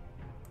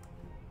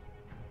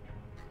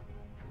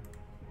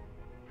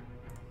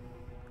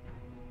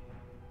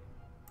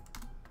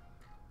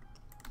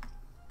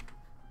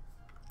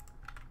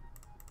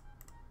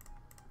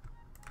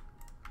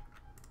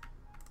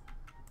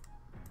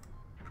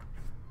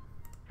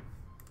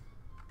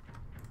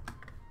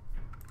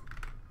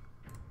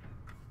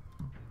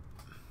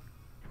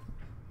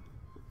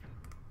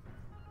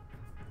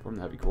 Form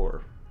the heavy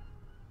core.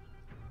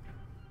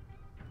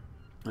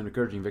 An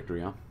encouraging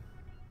victory, huh?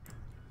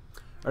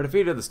 Our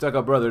defeat of the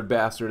stuck-up Brotherhood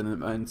bastard in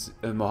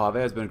the Mojave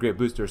has been a great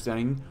boost to our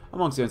standing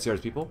amongst the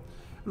NCR's people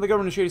and the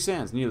government of Shady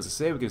Sands. Needless to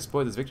say, we can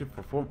exploit this victory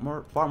for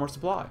far more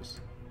supplies.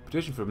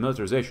 Petition for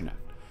Militarization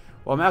Act.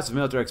 While massive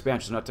military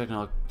expansion is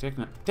not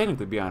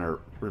technically beyond our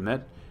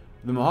remit,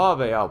 the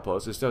Mojave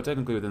outpost is still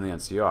technically within the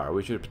NCR.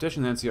 We should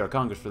petition the NCR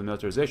Congress for the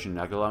Militarization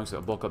Act, allowing us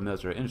to bulk up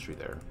military industry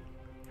there.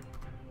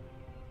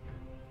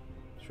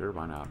 Sure,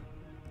 why not?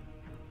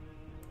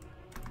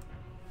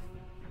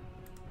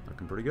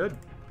 Looking pretty good.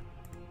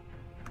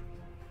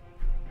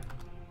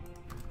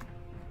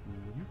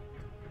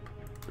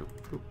 Boop,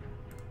 boop.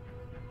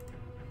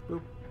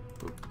 Boop,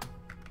 boop.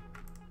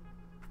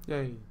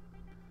 Yay.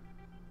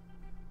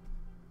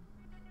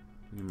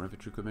 Need more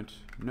infantry equipment?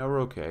 No,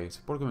 we're okay.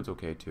 Support equipment's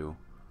okay too.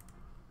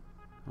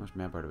 How much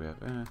manpower do we have?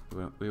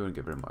 We wouldn't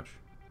get very much.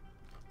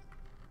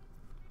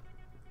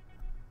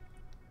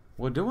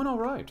 We're doing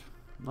alright.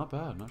 Not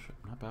bad. Not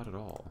bad at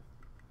all.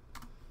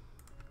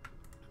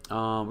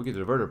 We can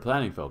divert our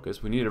planning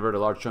focus. We need to divert a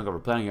large chunk of our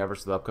planning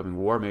efforts to the upcoming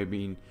war.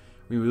 Maybe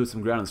we lose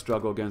some ground in the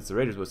struggle against the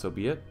raiders, but so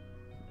be it.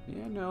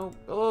 Yeah, no.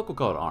 The local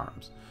call to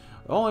arms.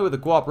 Only with the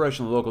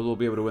cooperation of the locals will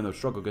be able to win the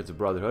struggle against the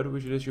Brotherhood.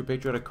 We should issue a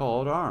patriotic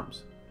call to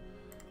arms.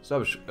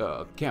 Establish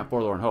Camp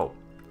Forlorn Hope.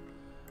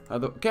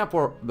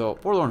 The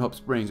Forlorn Hope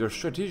Springs are a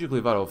strategically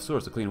vital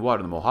source of clean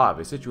water in the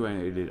Mojave,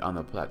 situated on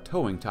the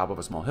plateauing top of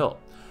a small hill.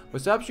 By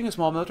establishing a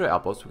small military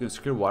outpost, we can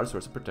secure water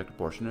source and protect a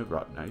portion of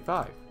Route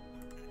 95.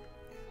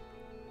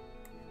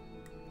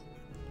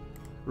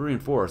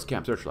 Reinforce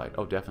Camp Searchlight.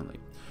 Oh, definitely.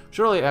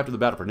 Shortly after the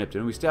battle for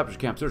Nipton, we established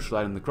Camp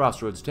Searchlight in the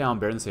crossroads town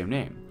bearing the same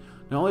name.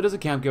 Not only does the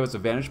camp give us a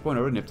vantage point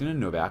over Nipton and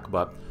Novak,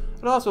 but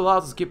it also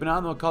allows us to keep an eye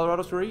on the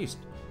Colorado to our east.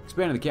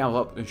 Expanding the camp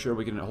will help ensure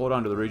we can hold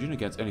on to the region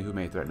against any who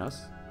may threaten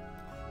us.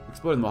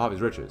 Exploiting the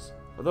Mojave's riches.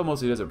 Although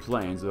mostly desert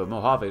plains, the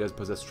Mojave does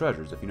possess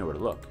treasures if you know where to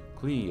look.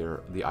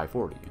 Clear the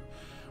I-40.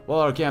 While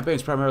our campaign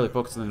is primarily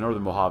focused on the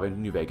northern Mojave and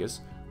New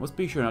Vegas, we must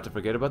be sure not to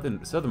forget about the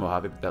southern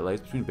Mojave that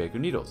lays between Baker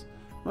and Needles.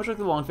 Much like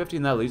the long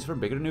 15 that leads from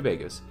Baker to New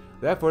Vegas,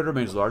 the I-40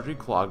 remains largely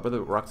clogged by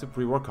the rucks of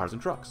pre-war cars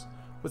and trucks.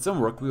 With some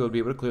work, we will be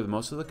able to clear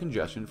most of the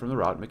congestion from the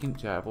route, making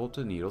travel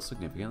to Needles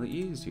significantly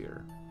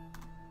easier.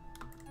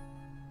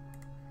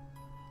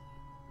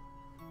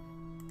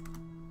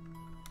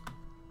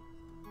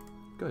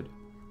 Good.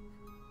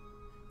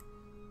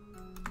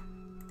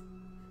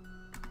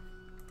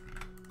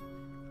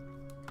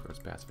 There's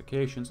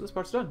pacification, so this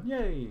part's done.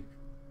 Yay!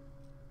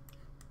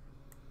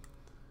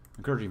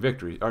 Encouraging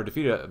victory. Our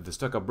defeat of the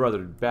stuck-up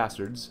Brotherhood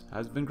bastards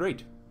has been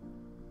great.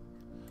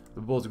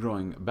 The bull's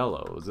growing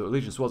bellows. The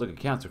Legion swells like a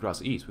cancer across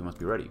the east. We must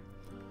be ready.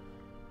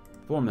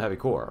 Form the heavy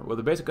core. With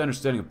the basic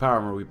understanding of power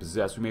armor we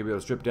possess, we may be able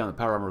to strip down the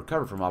power armor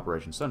recovered from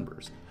Operation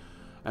Sunburst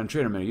and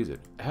train our men to use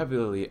it.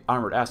 Heavily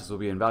armored assets will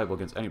be invaluable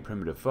against any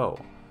primitive foe.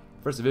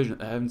 First Division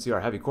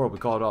NCR Heavy Corps will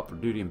be called off for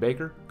duty in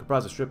Baker,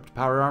 comprised of stripped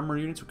power armor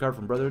units recovered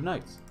from Brotherhood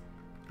Knights.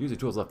 Usually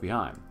tools left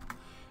behind.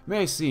 It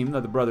may seem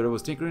that the Brotherhood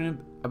was tinkering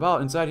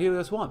about inside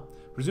Helios 1,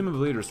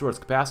 presumably to restore its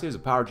capacity as a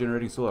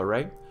power-generating solar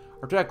array.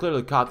 Our attack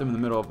clearly caught them in the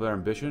middle of their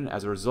ambition.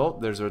 As a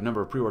result, there's a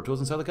number of pre-war tools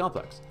inside the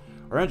complex.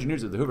 Our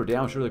engineers at the Hoover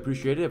Dam would surely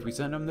appreciate it if we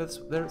send them this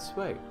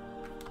way.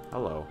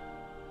 Hello.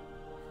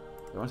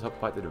 You want us to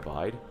help fight the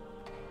divide?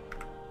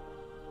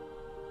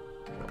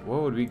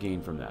 What would we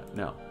gain from that?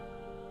 No.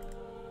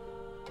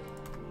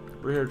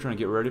 We're here trying to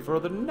get ready for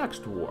the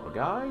next war,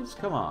 guys.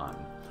 Come on.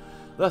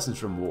 Lessons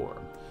from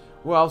war.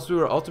 Whilst we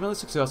were ultimately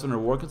successful in our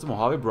war against the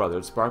Mojave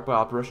Brotherhood, sparked by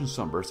Operation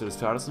Sunburst, it has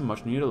taught us some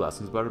much-needed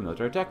lessons about our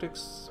military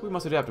tactics. We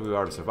must adapt if we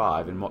are to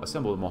survive and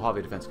assemble the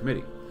Mojave Defense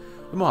Committee.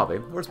 The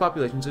Mojave, or its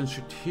populations and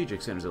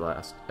strategic centers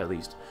at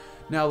least,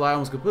 now lie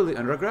almost completely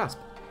under our grasp.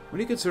 We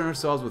need to concern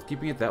ourselves with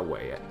keeping it that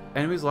way.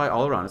 Enemies lie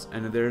all around us,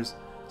 and there's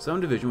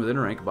some division within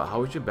our rank about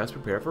how we should best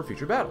prepare for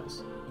future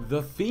battles.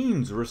 The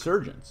Fiends'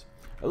 resurgence.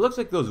 It looks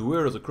like those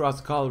weirdos across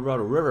the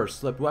Colorado River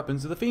slipped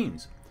weapons to the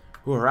Fiends,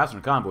 who are harassing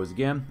our convoys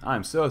again. I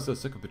am so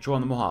sick of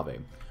patrolling the Mojave.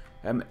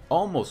 It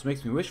almost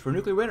makes me wish for a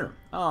nuclear winter.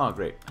 Oh,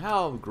 great.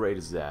 How great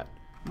is that?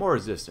 More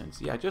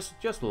resistance. Yeah,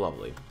 just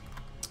lovely.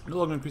 No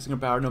longer increasing our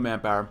power, no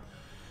manpower.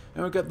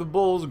 And we've got the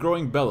bulls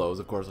growing bellows,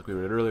 of course, like we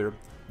read earlier.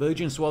 The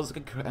Legion swells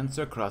like a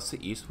cancer across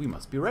the east. We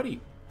must be ready.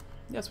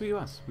 Yes, we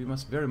must. We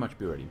must very much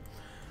be ready.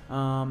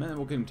 And then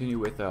we'll continue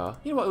with, you know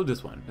what, we'll do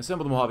this one.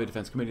 Assemble the Mojave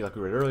Defense Committee, like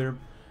we read earlier.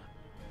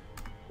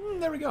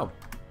 There we go.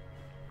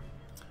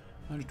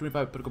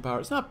 125 political power.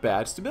 It's not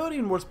bad. Stability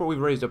and war support we've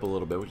raised up a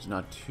little bit, which is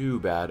not too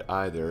bad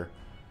either.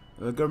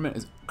 The government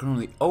is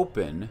currently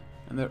open,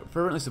 and they're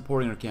fervently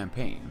supporting our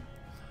campaign.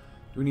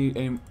 Do we need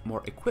any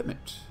more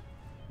equipment?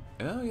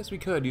 Yes, we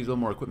could use a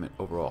little more equipment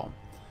overall.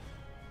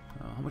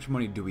 How much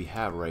money do we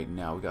have right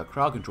now? We got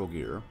crowd control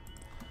gear.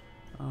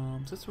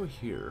 So let's go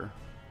here.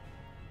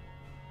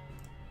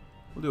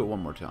 We'll do it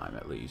one more time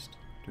at least.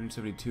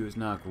 272 is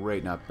not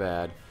great, not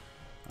bad.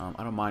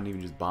 I don't mind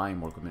even just buying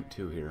more equipment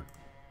too here.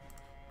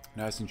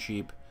 Nice and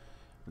cheap.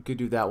 We could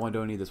do that one.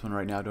 Don't need this one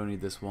right now. Don't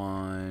need this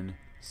one.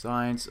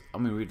 Science. I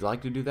mean, we'd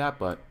like to do that,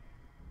 but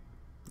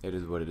it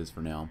is what it is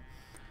for now.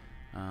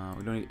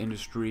 We don't need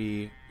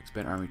industry.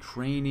 Expand army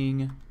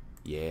training.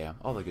 Yeah,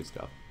 all the good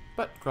stuff.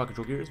 But crowd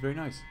control gear is very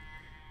nice.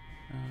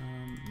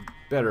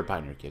 Better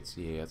Pioneer kits.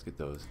 Yeah, let's get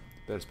those.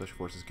 Better Special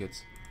Forces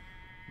kits.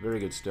 Very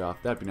good stuff.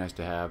 That'd be nice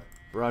to have.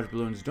 Barrage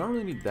balloons. Don't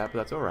really need that, but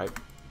that's alright.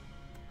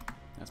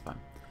 That's fine.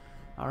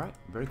 Alright,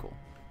 very cool.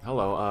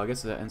 Hello, I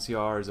guess the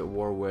NCR is at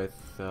war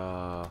with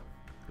the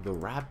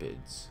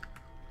Rapids.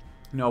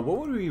 Now, what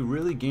would we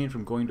really gain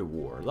from going to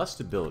war? Less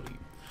stability.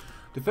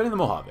 Defending the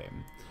Mojave.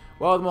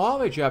 While the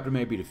Mojave chapter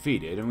may be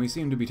defeated, and we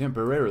seem to be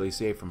temporarily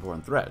safe from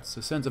foreign threats,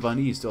 a sense of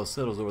unease still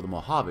settles over the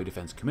Mojave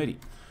Defense Committee.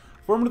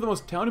 Formed of the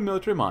most talented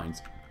military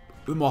minds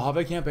the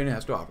Mojave campaign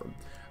has to offer.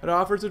 It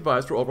offers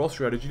advice for overall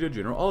strategy to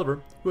General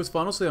Oliver, who has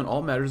final say on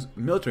all matters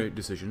military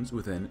decisions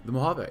within the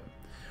Mojave.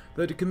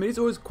 The committee's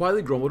always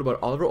quietly grumbled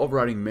about Oliver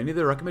overriding many of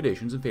their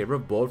recommendations in favor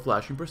of bold,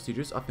 flashing,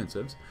 prestigious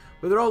offensives,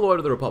 but they're all loyal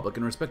to the Republic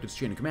and respect its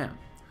chain of command.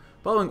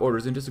 Following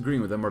orders and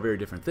disagreeing with them are very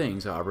different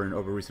things. However, in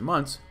over recent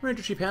months,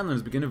 Ranger Chief Hanlon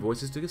has begun to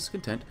voice his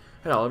discontent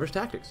at Oliver's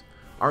tactics,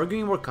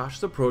 arguing a more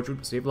cautious approach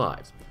would save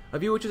lives, a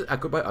view which is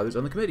echoed by others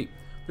on the committee.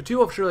 The two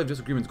will surely have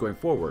disagreements going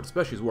forward,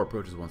 especially as war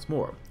approaches once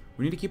more.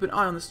 We need to keep an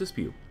eye on this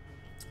dispute.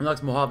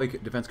 Unlocks Mojave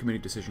Defense Committee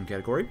decision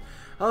category,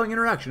 allowing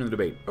interaction in the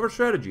debate over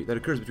strategy that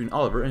occurs between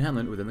Oliver and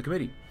Hanlon within the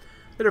committee.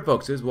 Later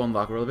focuses will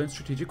unlock relevant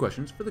strategic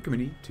questions for the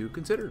committee to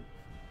consider.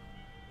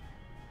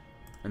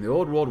 And the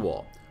Old World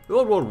Wall. The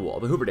Old World Wall,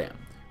 the Hoover Dam,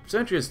 for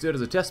centuries stood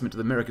as a testament to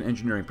the American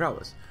engineering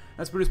prowess.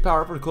 That's produced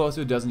power for close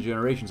to a dozen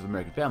generations of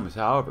American families.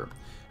 However,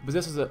 it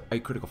possesses a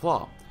critical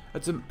flaw.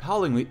 It's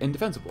appallingly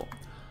indefensible.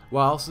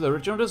 Whilst the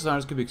original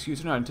designers could be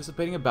excused for not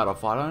anticipating a battle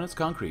fought on its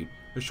concrete,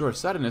 the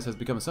short-sightedness has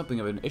become something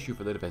of an issue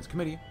for the Defense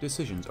Committee.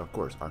 Decisions, of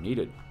course, are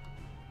needed.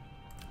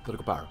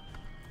 Political power.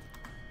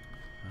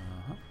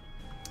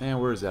 And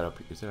where is that up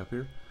here? Is that up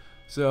here?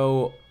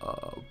 So,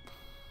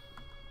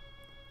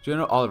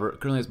 General Oliver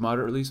currently has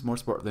moderately more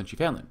support than Chief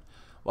Hanlon.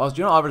 Whilst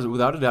General Oliver is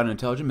without a doubt an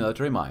intelligent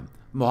military mind,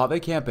 the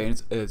Mojave campaign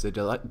is a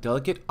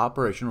delicate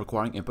operation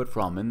requiring input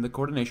from and the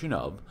coordination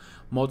of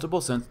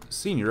multiple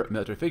senior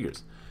military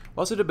figures.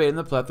 Whilst debating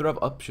the plethora of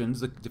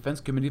options, the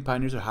Defense Committee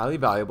pioneers are highly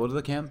valuable to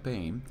the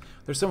campaign.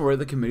 There's some worry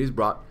the committee is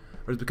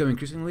becoming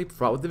increasingly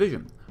fraught with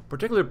division.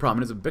 Particularly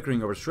prominent is a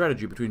bickering over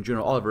strategy between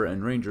General Oliver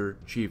and Ranger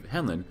Chief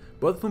Hanlon,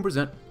 both of whom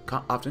present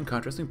often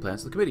contrasting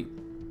plans to the committee.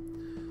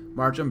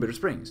 March on Bitter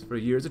Springs. For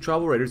years, the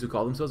tribal raiders who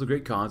call themselves the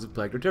Great Khans have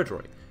plagued our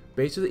territory.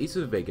 Based to the east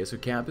of Vegas, their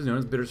camp is known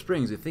as Bitter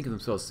Springs. They think of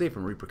themselves safe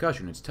from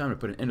repercussion. It's time to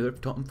put an end to their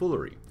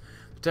tomfoolery.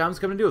 The time has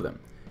come to deal with them.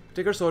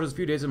 Take our soldiers a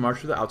few days and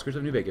march to the outskirts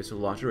of New Vegas to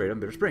launch a raid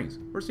on Bitter Springs.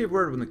 We'll receive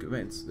word when they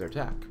commence their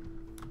attack.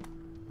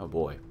 Oh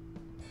boy.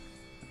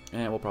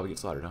 And we'll probably get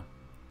slaughtered, huh?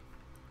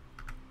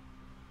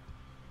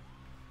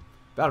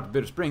 Battle for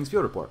Bitter Springs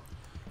Field Report.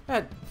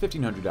 At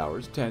 1500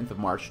 hours, 10th of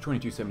March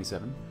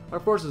 2277, our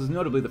forces,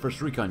 notably the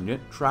 1st Recon Unit,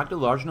 tracked a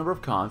large number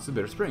of cons to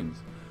Bitter Springs.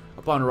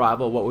 Upon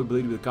arrival at what we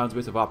believe to be the con's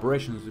base of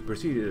operations, we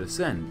proceeded to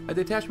send a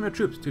detachment of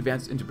troops to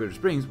advance into Bitter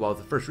Springs while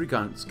the 1st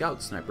Recon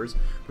scout snipers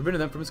prevented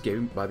them from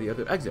escaping by the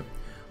other exit.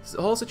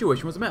 The whole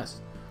situation was a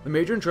mess. The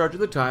major in charge at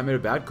the time made a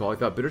bad call. He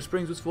thought Bitter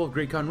Springs was full of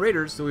Great Con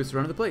raiders, so we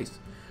surrounded the place.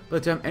 By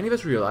the time any of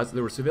us realized that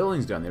there were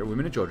civilians down there,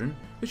 women and children,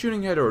 the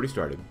shooting had already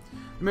started.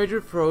 The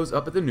major froze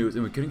up at the news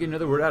and we couldn't get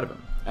another word out of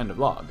him. End of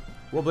log.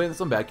 We'll blame this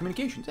on bad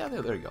communications. Yeah,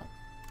 there you go.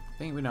 I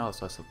think we now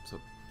saw some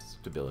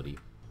stability.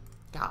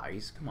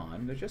 Guys, come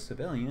on. They're just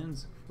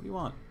civilians. What do you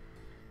want?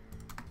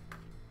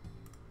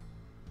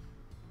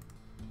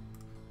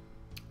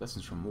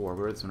 Lessons from war.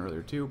 We read this one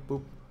earlier too.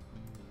 Boop.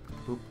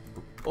 Boop.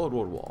 Boop. Old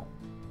World Wall.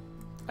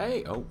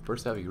 Hey! Oh,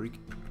 first heavy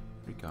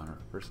recon.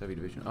 First heavy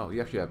division. Oh,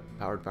 you actually have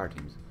powered fire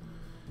teams.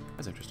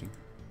 That's interesting.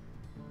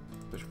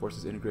 Special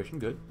forces integration.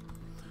 Good.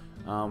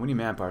 We need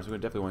manpower, so we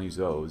definitely want to use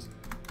those.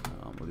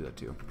 We'll do that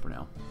too, for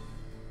now.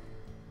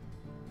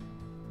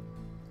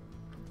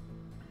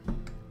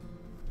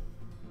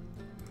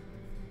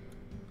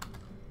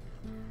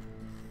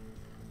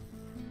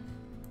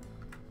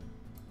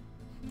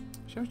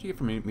 How much do you get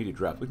from immediate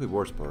draft? Weekly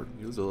war support.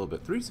 You lose a little bit.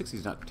 360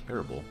 is not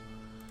terrible.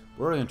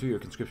 We're already on 2-year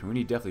conscription. We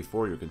need definitely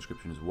 4-year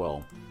conscription as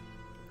well.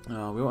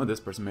 We want this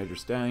person, Major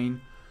Stein.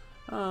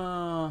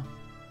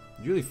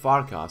 Julie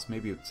Farkas,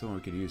 maybe someone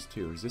we could use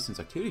too. Resistance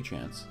activity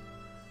chance.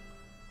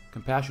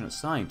 Compassionate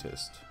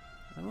scientist.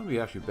 That wouldn't be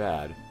actually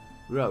bad.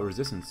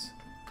 Resistance,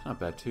 not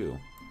bad too.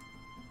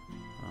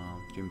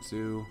 Jim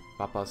Tzu,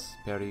 Papas,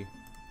 Perry.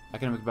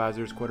 Academic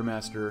advisors,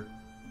 quartermaster.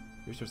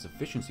 Resource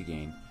efficiency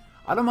gain.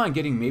 I don't mind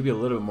getting maybe a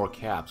little bit more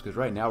caps, because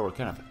right now we're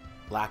kind of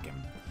lacking.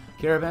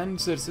 Caravan,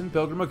 citizen,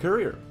 pilgrim, or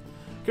courier.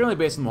 Currently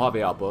based in the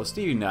Mojave Outpost,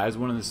 Stevie and I is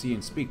one in the sea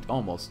and speak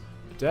almost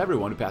to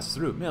everyone who passes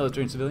through.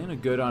 Military and civilian, a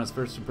good honest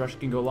first impression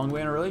can go a long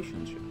way in our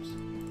relationships.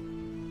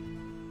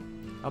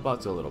 How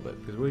about a little bit,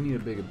 because we need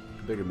a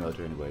bigger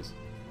military anyways.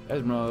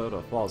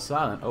 Esmeralda falls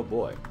silent, oh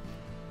boy.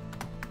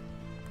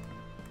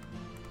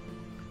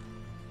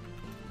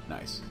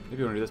 Nice. If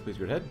you want to do this, please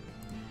go ahead.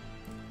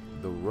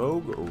 The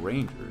Rogue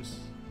Rangers.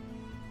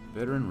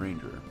 Veteran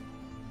Ranger.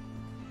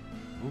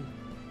 Ooh.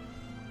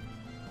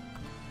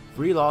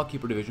 Free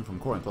Lawkeeper Division from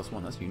Corin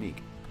 +1. That's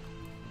unique.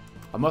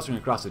 I'm mustering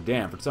across the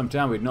dam. For some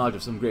time we had knowledge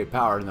of some great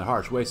power in the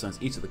harsh wastelands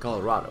east of the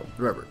Colorado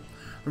River.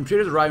 From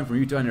traders arriving from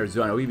Utah and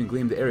Arizona, we even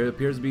gleaned the area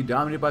appears to be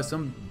dominated by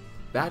some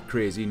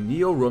bat-crazy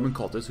neo-Roman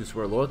cultists who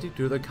swear loyalty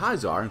to the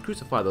Kaiser and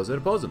crucify those that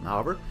oppose them.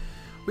 However,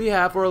 we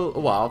have for a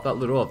while thought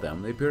little of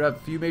them. They appear to have a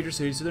few major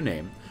cities to their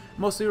name.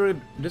 Mostly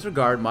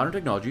disregard modern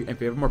technology and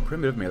favor more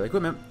primitive melee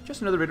equipment.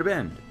 Just another raider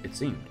band, it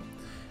seemed.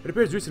 It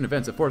appears recent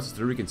events have forced us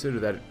to reconsider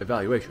that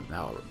evaluation,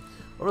 however.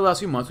 Over the last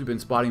few months, we've been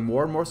spotting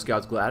more and more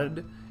scouts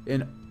glad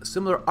in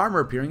similar armor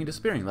appearing and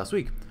disappearing. Last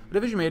week, a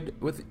division made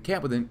with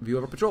camp within view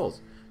of our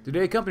patrols.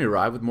 Today, a company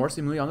arrived with more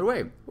seemingly on their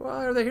way.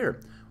 Why are they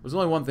here? There's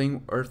only one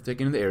thing worth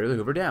taking in the area of the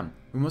Hoover Dam.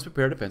 We must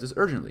prepare defenses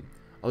urgently.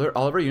 All of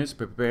our units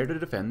prepare to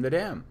defend the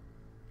dam.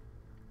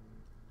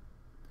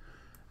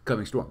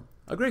 Coming storm.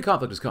 A great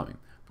conflict is coming.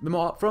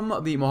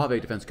 From the Mojave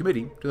Defense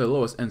Committee to the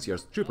lowest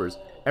NCR troopers,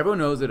 everyone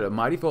knows that a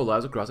mighty foe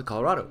lies across the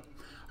Colorado.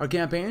 Our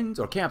campaigns,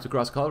 or camps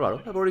across Colorado,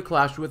 have already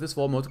clashed with this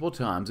foe multiple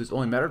times. It's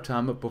only a matter of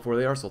time before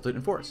they are assaulted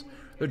in force.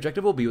 Their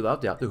objective will be,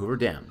 without doubt, the Hoover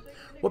Dam.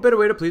 What better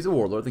way to please a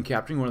warlord than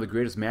capturing one of the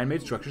greatest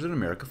man-made structures in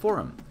America for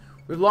him?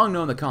 We've long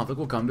known the conflict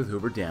will come to the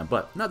Hoover Dam,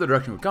 but not the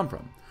direction it would come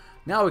from.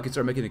 Now we can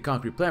start making a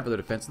concrete plan for the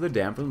defense of the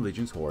dam from the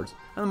Legion's hordes,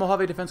 and the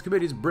Mojave Defense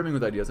Committee is brimming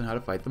with ideas on how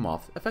to fight them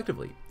off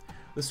effectively.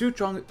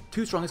 The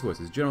two strongest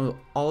voices, General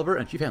Oliver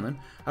and Chief Hanlon,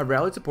 have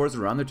rallied supporters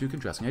around their two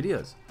contrasting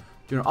ideas.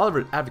 General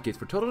Oliver advocates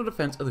for total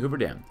defense of the Hoover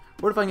Dam,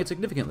 fortifying it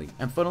significantly,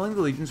 and funneling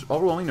the Legion's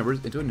overwhelming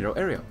numbers into a narrow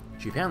area.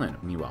 Chief Hanlon,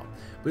 meanwhile,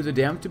 believes the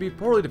dam to be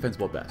poorly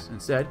defensible at best.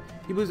 Instead,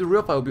 he believes the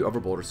real fight will be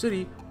over Boulder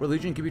City, where the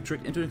Legion can be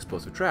tricked into an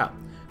explosive trap.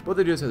 Both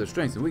ideas have their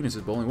strengths and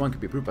weaknesses, but only one can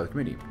be approved by the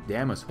committee.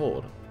 Dam must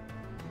hold.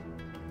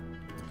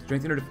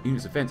 Strengthen our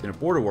unit's defense in a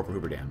border war for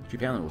Hoover Dam.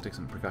 Chief Hanlon will take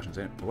some precautions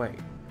away.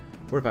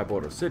 Fortify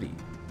Boulder City.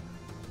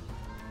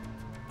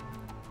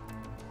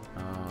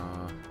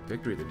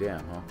 Victory at the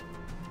dam, huh?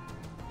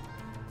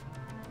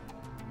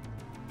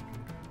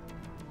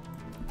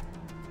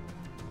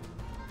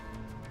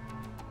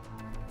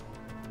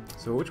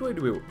 So which way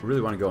do we really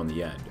want to go in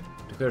the end?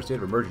 Declare a state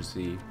of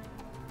emergency.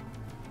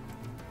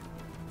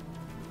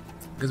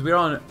 Because we're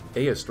on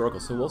a historical,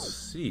 so we'll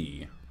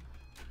see.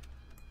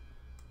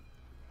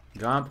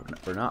 Gone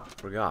but not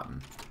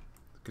forgotten.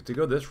 To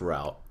go this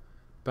route,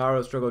 power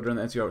of the struggle during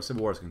the NCR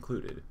Civil War is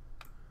concluded.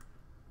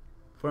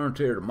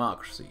 Frontier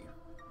democracy.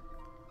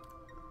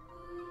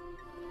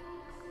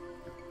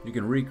 You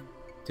can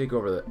take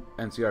over the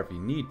NCR if you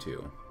need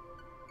to.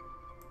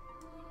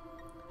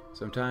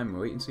 Sometime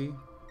wait and see.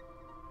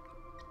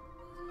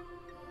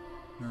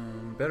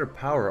 Better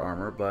power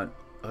armor, but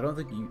I don't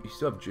think you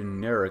still have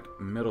generic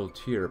middle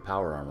tier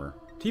power armor.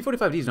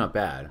 T-45D is not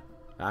bad,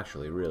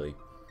 actually, really.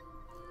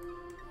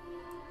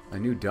 A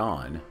new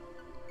dawn.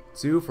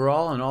 2 for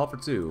all and all for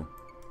 2.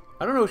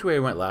 I don't know which way I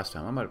went last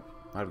time. I might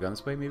have gone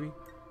this way, maybe?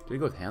 Did he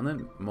go with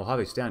Hanlon?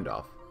 Mojave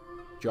standoff.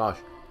 Josh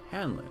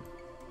Hanlon.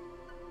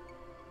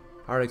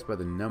 Heartaches by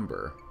the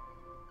number.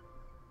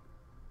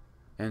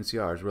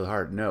 NCR is real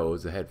hard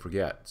knows, the head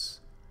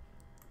forgets.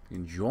 You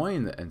can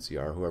join the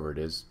NCR, whoever it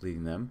is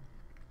leading them.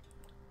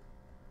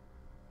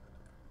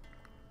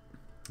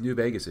 New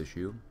Vegas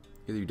issue.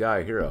 Either you die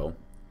a hero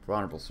for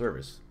honorable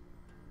service.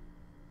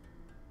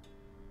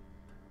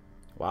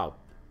 Wow.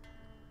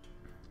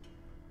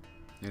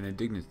 An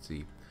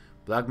indignity.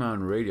 Black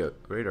Mountain radio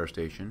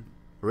station.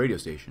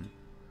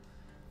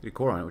 Get a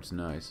core on it, which is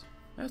nice.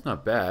 That's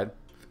not bad.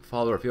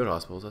 Follower field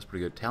hospitals, that's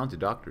pretty good. Talented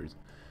doctors.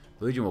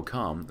 The Legion will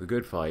come. The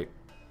good fight.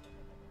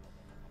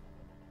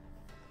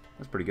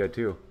 That's pretty good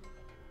too.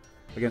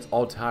 Against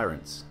all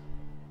tyrants.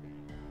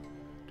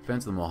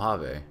 Defense of the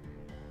Mojave.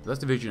 Less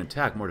division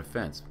attack, more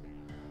defense.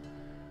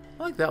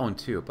 I like that one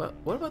too, but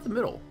what about the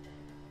middle?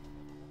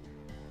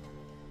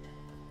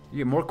 You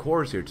get more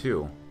cores here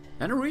too.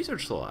 And a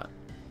research slot.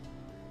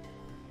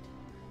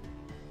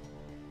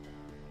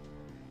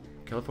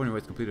 California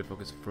waits completed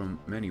focus from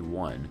many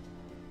one.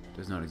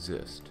 Does not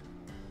exist.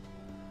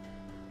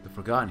 The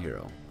Forgotten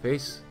Hero.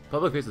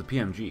 Public face of the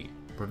PMG.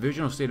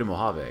 Provisional state of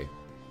Mojave.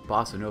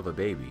 Bossa Nova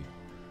baby.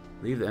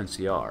 Leave the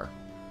NCR.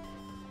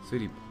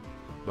 City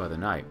by the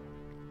night.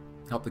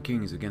 Help the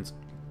kings against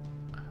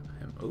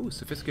him. Oh,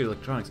 sophisticated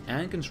electronics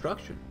and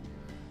construction.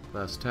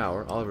 Glass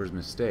tower. Oliver's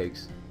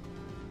mistakes.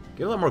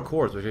 Get a lot more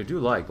cores, which I do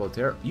like.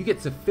 Voltaire. You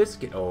get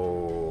sophisticated.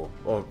 Oh,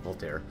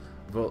 Voltaire.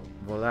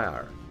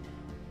 Volare.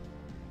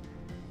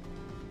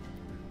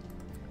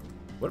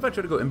 What if I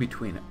try to go in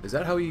between? Is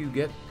that how you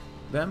get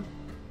them?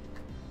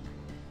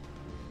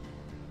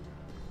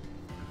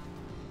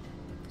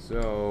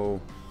 So,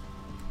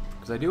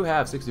 because I do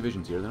have 6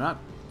 divisions here. They're not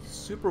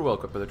super well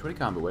equipped, but they're 20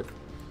 combat width.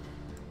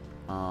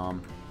 I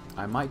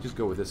might just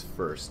go with this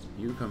first.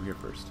 You come here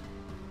first.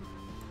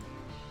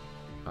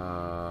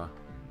 You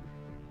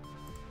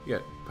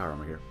got power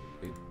armor here.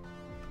 You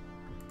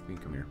can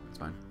come here. It's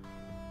fine.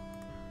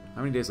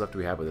 How many days left do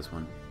we have with this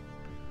one?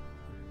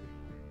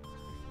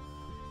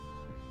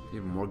 You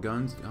have more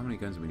guns? How many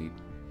guns do we need?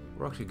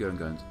 We're actually good on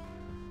guns.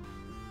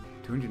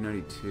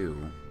 292.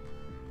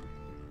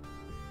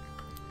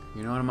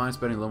 You know, I don't mind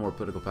spending a little more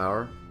political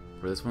power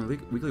for this one.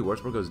 Weekly war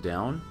support goes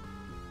down.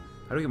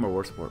 How do we get more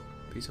war support?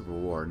 Peace over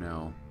war,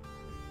 no.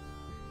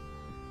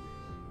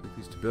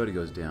 Weekly stability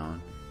goes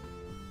down.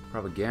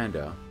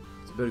 Propaganda.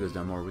 Stability goes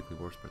down more. Weekly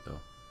war support,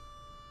 though.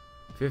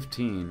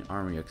 15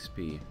 army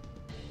XP.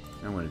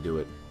 I'm going to do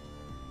it.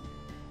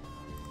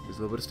 There's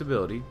a little bit of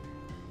stability.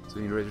 So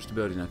we need to raise our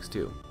stability next,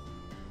 too.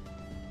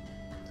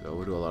 So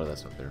we'll do a lot of that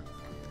stuff there.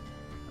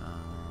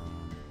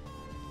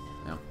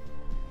 Yeah.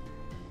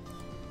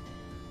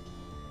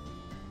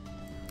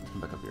 Let's come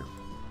back up here.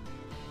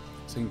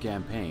 Second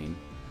campaign.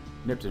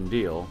 Nipped and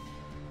deal.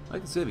 I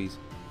like the civvies.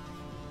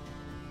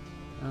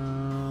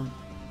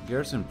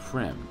 Garrison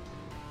Prim.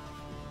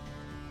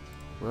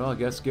 Well, I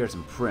guess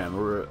Garrison Prim.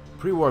 We're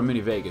pre-war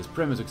mini Vegas.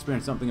 Prim has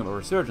experienced something of a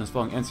resurgence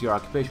following NCR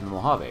occupation of the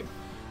Mojave.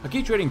 A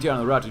key trading town on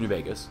the route to New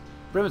Vegas.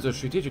 Prim is a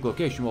strategic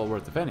location well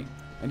worth defending.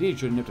 Indeed,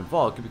 should Nipton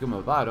fall, it could become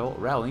a vital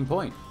rallying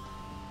point.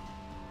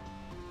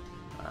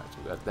 Alright, so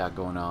we got that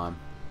going on.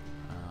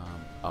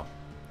 Oh.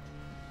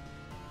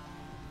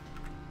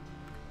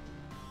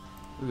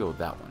 We'll go with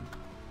that one.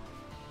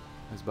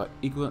 It's about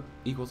equal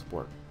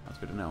support. That's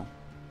good to know.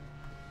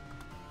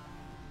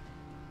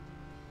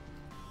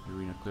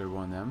 Arena clear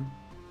one of them.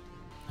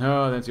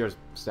 Oh, the NCR's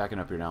stacking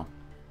up here now.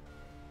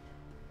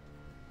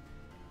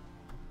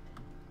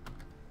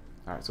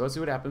 Alright, so let's see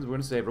what happens. We're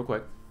going to save real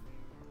quick.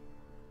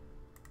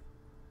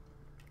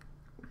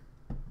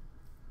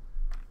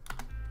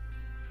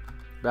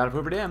 Battle of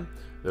Hoover Dam.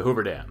 The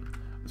Hoover Dam.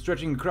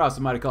 Stretching across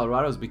the mighty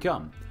Colorado has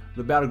become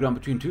the battleground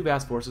between two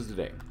vast forces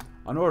today.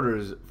 On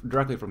orders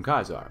directly from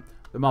Kaiser,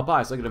 the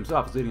Malpai selected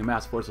himself as leading a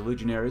mass force of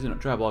legionaries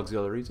and tribal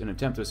auxiliaries in an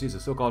attempt to seize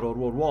the so-called Old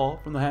World Wall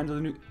from the hands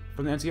of the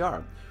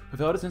NCR, who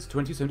held it since the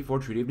 2074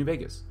 Treaty of New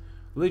Vegas.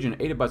 The Legion,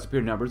 aided by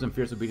superior numbers and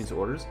fierce obedience to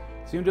orders,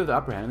 seemed to have the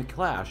upper hand in the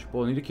clash, but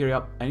will need to carry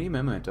out any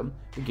momentum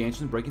it gains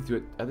from breaking through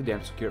it at the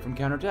dam to secure it from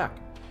counterattack.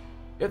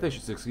 If they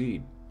should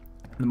succeed,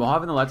 the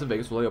Mojave and the Lights of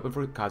Vegas will lay open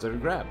for Kaiser to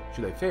grab.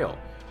 Should they fail,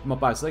 the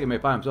Malpai Slagan may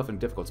find himself in a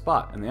difficult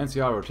spot, and the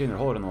NCR will retain their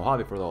hold on the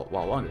Mojave for a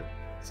while longer.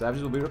 The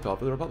savages will be repelled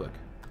for the Republic.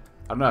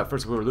 I don't know, at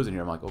first we were losing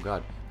here, I'm like, oh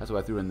god, that's why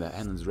I threw in the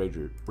Hanlon's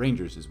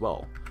Rangers as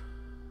well.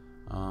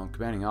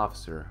 Commanding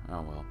officer,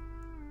 oh well.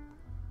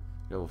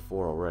 Level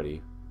 4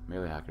 already.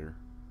 Melee hacker.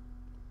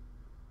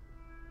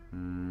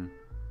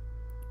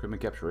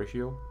 Equipment capture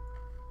ratio?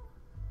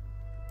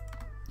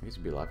 I guess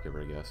it'd be a life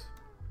giver, I guess.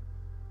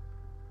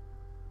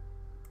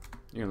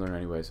 You can learn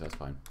anyway, so that's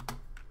fine.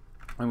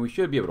 I mean, we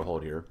should be able to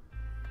hold here.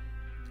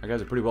 Our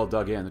guys are pretty well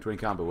dug in, the 20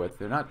 combat width.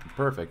 They're not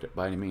perfect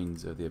by any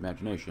means of the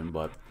imagination,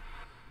 but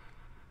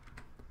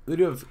they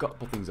do have a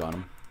couple things on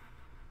them.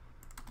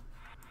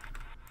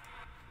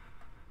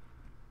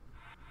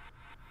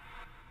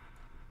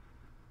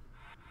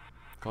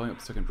 Calling up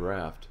the second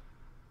draft.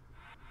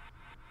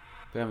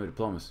 Family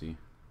diplomacy.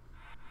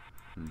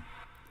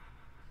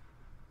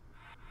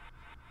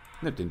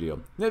 Nipton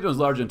deal. Nipton was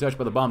largely untouched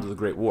by the bombs of the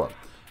Great War.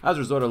 As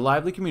a result, a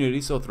lively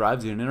community still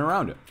thrives in and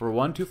around it, for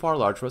one too far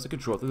large for us to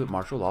control through the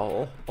martial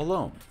law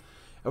alone.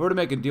 If we were to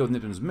make a deal with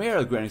Nipton's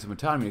mayor, granting some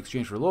autonomy in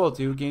exchange for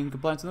loyalty, we gain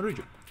compliance in the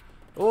region.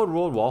 The old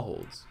world wall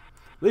holds.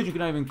 Legion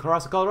cannot even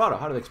cross the Colorado.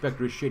 How do they expect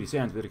to reach Shady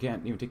Sands if they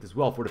can't even take this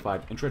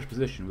well-fortified, entrenched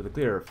position with a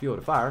clear field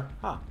of fire?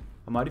 Ha!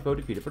 A mighty foe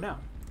defeated for now.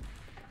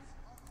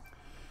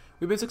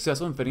 We've been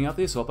successful in fitting out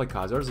the assault by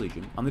Khazar's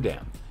Legion on the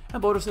dam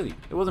and Boulder City.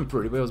 It wasn't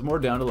pretty, but it was more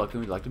down to luck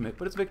than we'd like to admit,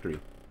 but it's victory.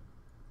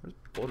 Where's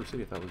Boulder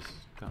City? I thought it was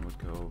Cottonwood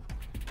Cove.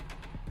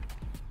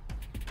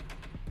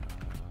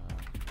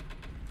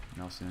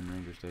 Nelson,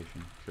 Ranger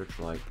Station,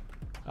 Searchlight.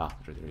 Ah,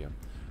 it's right there, yeah.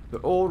 The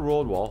old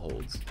world wall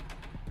holds.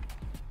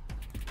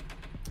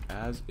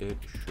 As it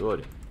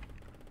should.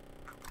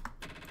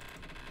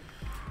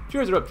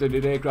 Cheers are up to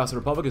today across the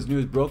Republic as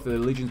news broke that the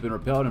Legion's been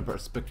repelled in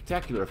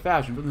spectacular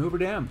fashion from the Hoover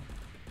Dam.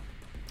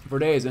 For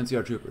days,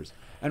 NCR troopers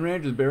and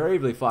Rangers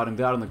bravely fought and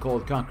died on the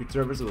cold concrete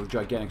surface of the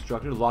gigantic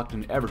structure, locked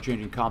in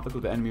ever-changing conflict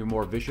with the enemy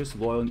more vicious,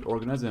 loyal, and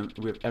organized than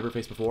we have ever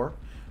faced before.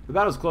 The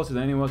battle was closer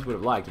than any of us would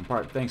have liked, in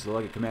part thanks to the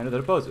Legate commander that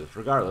opposed us.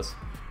 Regardless,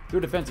 through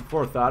defensive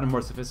forethought and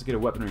more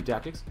sophisticated weaponry and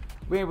tactics,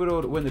 we were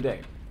able to win the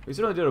day. We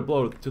certainly did a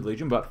blow to the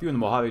Legion, but few in the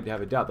Mojave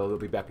have a doubt that they'll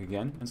be back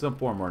again, in some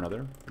form or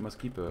another. We must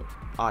keep an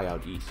eye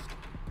out east.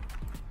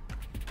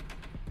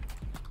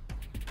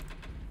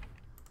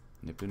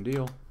 Nipton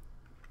deal.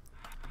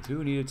 Because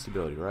who needed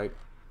stability, right?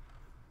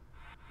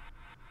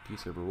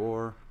 Peace over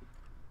war.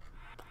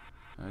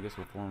 I guess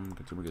we'll form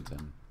consumer goods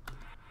then.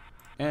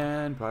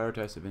 And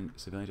prioritize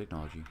civilian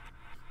technology.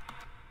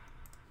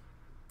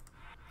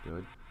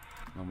 Good.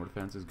 No more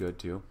defense is good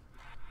too.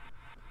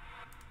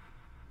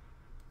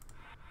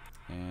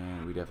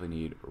 And we definitely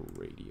need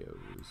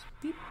radios.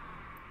 Beep.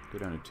 Go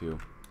down to 2.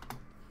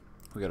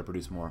 We gotta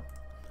produce more.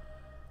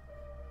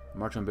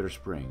 March on Bitter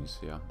Springs.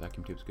 Yeah,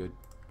 vacuum tube's good.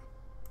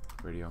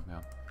 Radio, yeah.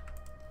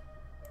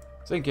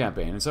 Second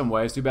campaign. In some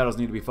ways, 2 battles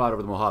need to be fought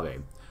over the Mojave.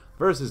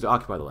 First is to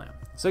occupy the land.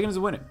 Second is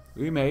to win it.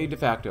 We may, de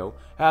facto,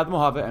 have the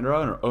Mojave under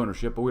our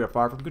ownership, but we are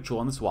far from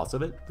controlling the swaths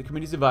of it. The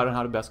committee is divided on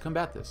how to best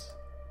combat this.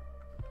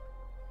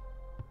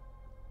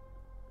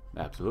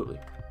 Absolutely.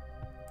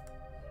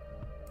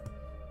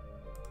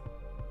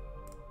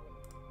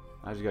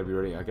 I just gotta be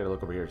ready. I gotta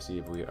look over here to see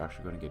if we are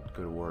actually going to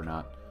go to war or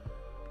not.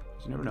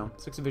 Because you never know.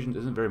 6 divisions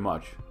isn't very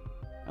much.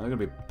 And they're going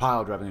to be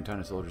pile driving a ton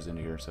of soldiers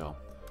into here, so.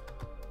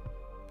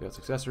 We got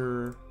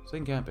successor,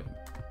 second campaign.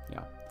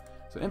 Yeah.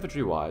 So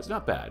infantry-wise,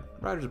 not bad.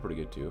 Riders are pretty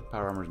good too.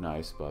 Power armor's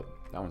nice, but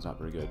that one's not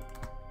very good.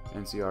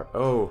 NCR.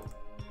 Oh.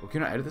 Well,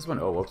 can I edit this one?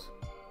 Oh, whoops.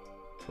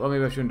 Well,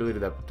 maybe I shouldn't delete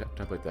that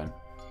template then.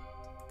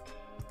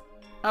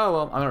 Oh,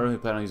 well, I'm not really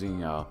planning on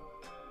using power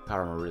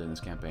armor really in this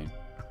campaign.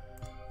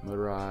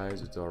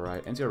 Motorized, it's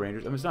alright. NCR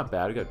Rangers, I mean, it's not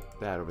bad. We got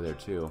that over there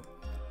too.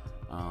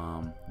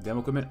 Demo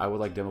equipment, I would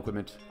like demo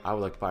equipment. I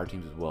would like fire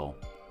teams as well.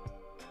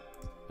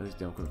 At least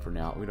demo equipment for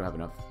now. We don't have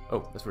enough.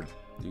 Oh, that's for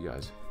you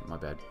guys. My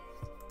bad.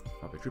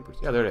 Mojave troopers.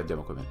 Yeah, they already have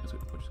demo equipment, which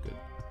is good.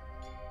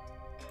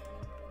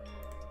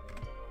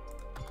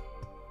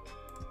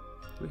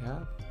 Do we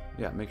have?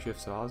 Yeah,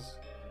 makeshift saws.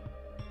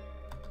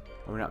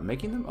 Are we not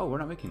making them? Oh, we're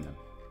not making them.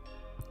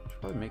 Should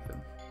probably make them.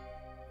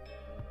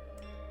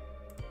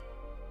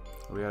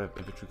 Are we out of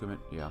infantry equipment?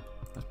 Yeah,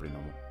 that's pretty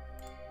normal.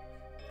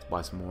 Let's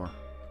buy some more.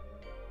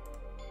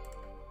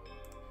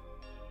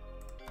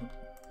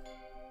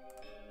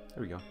 There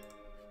we go.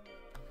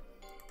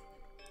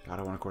 God,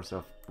 I want to core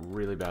stuff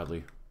really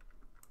badly.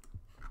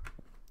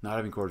 Not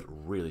having cores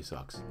really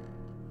sucks.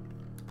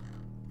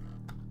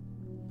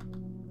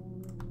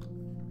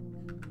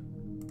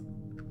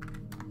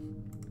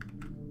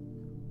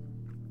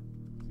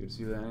 Good to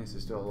see that Ace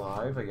is still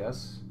alive, I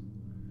guess.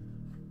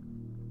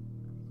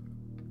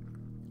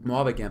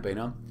 Mojave campaign,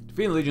 huh?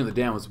 Defeating the Legion of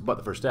the Dam was but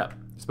the first step.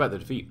 Despite the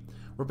defeat,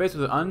 we're faced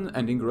with an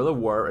unending guerrilla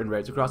war and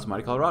raids across the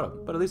mighty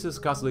Colorado. But at least this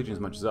costs the Legion as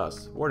much as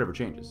us. War never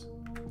changes.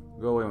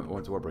 Go away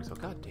once war breaks out.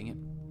 God dang it.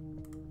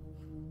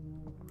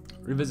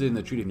 Revisiting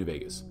the Treaty of New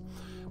Vegas.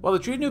 While the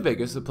Treaty of New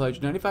Vegas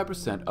pledged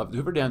 95% of the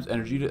Hoover Dam's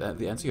energy to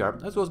the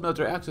NCR, as well as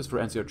military access for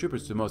NCR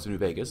troopers to most of New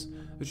Vegas,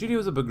 the treaty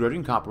was a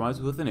begrudging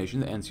compromise with a nation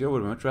the NCR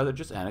would much rather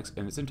just annex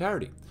in its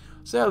entirety.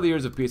 Sadly, the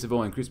years of peace have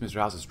only increased Mr.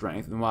 House's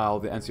strength, and while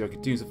the NCR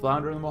continues to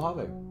flounder in the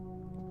Mojave.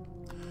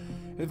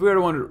 If we are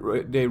to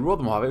one day rule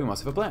the Mojave, we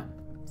must have a plan.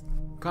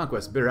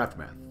 Conquest, bitter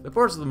aftermath. The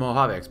force of the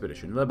Mojave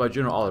expedition, led by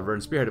General Oliver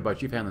and spearheaded by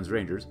Chief Hanlon's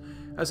Rangers,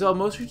 has held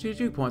most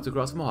strategic points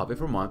across the Mojave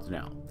for months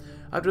now.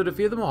 After the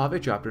defeat of the Mojave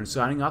chapter and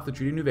signing off the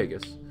Treaty of New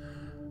Vegas,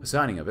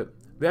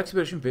 the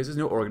expedition faces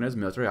no organized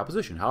military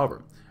opposition.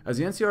 However, as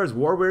the NCR's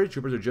war-weary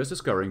troopers are just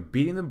discovering,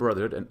 beating the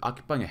Brotherhood and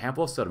occupying a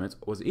handful of settlements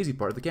was the easy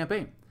part of the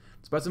campaign.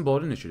 Despite some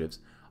bold initiatives,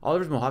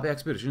 Oliver's Mojave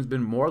expedition has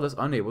been more or less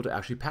unable to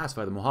actually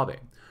pacify the Mojave.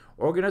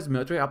 Organized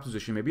military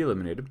opposition may be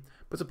eliminated,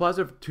 but supplies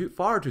are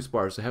far too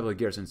sparse to heavily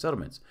garrison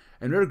settlements,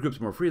 and raider groups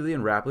more freely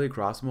and rapidly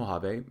across the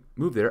Mojave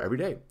move there every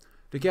day.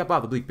 To cap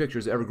off the bleak picture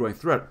is the ever-growing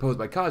threat posed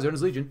by Khazar and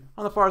his legion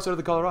on the far side of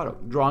the Colorado,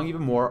 drawing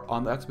even more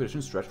on the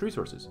expedition's stretched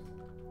resources.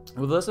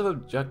 With the list of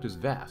objectives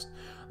vast,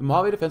 the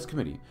Mojave Defense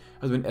Committee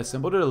has been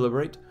assembled to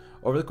deliberate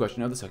over the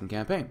question of the second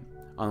campaign.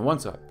 On the one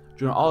side,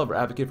 General Oliver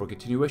advocated for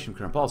continuation of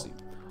current policy,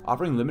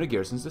 offering limited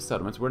garrisons to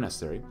settlements where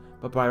necessary,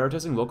 but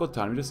prioritizing local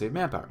autonomy to save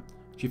manpower.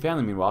 Chief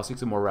Hanley, meanwhile,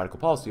 seeks a more radical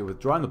policy of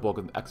withdrawing the bulk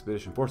of the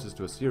expedition forces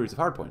to a series of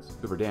hardpoints,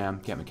 Hoover Dam,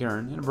 Camp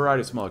McCarran, and a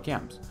variety of smaller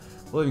camps,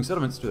 while leaving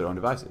settlements to their own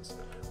devices.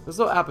 There's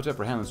low appetite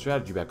for Hanlon's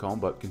strategy back home,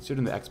 but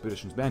considering the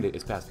expedition's mandate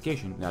is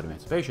pacification, not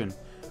emancipation,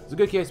 there's a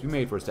good case to be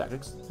made for his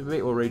tactics. The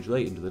debate will rage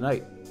late into the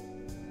night.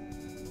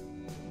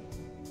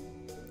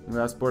 And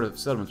without support of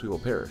settlements, we will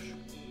perish.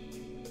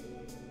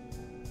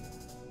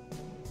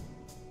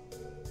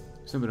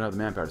 Simply don't have the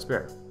manpower to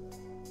spare.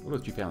 We'll go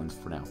with Chief Hanlon's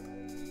for now.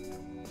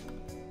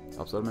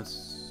 Help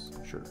settlements?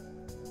 Sure.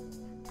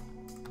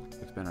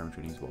 Expand army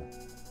training as well.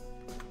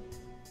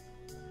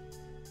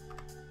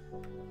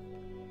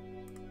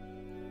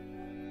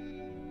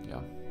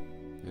 Yeah,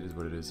 it is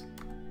what it is.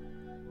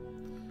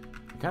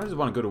 I kind of just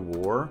want to go to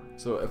war,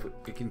 so if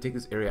we can take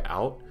this area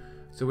out,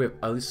 so we have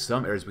at least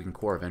some areas we can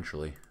core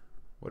eventually.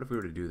 What if we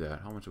were to do that?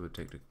 How much would it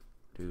take to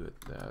do it?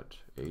 That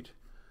 8.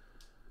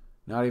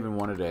 Not even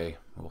 1 a day.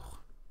 Ugh.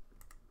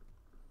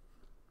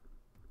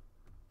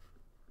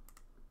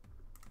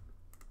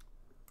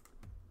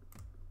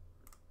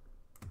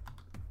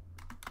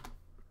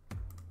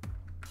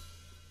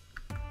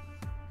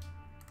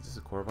 Is this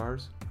a core of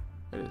ours?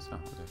 It is. Oh,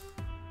 okay.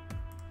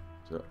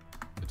 So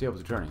the tables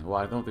are turning. Well,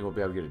 I don't think we'll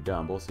be able to get it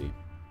done, but we'll see.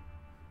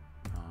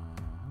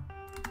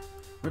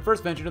 When we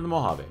first ventured into the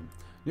Mojave,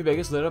 New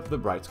Vegas lit up the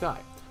bright sky.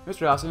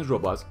 Mr. House and his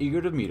robots,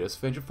 eager to meet us,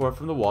 ventured forth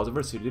from the walls of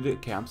our city to the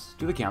camps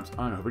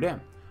on Hoover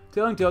Dam,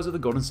 telling tales of the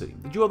Golden City,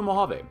 the jewel of the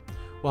Mojave.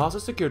 While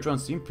House's Securtrons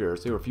seemed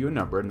fierce, they were few in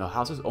number, and the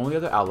House's only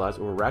other allies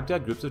were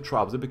ragtag groups of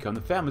tribes that become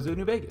the families of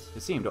New Vegas.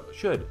 It seemed,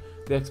 should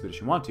the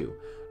expedition want to,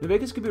 New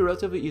Vegas could be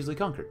relatively easily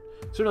conquered.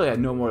 Certainly at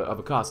no more of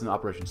a cost than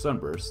Operation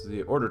Sunburst.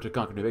 The order to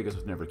conquer New Vegas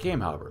never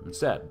came, however.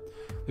 Instead,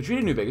 the Treaty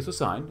of New Vegas was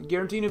signed,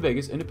 guaranteeing New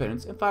Vegas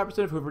independence and 5%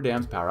 of Hoover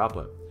Dam's power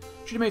output. The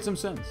treaty made some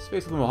sense.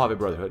 Faced with the Mojave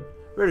Brotherhood,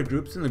 raided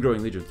groups, and the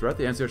growing Legion threat,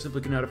 the NCR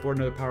simply could not afford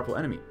another powerful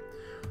enemy.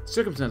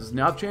 Circumstances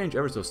now have changed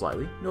ever so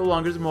slightly. No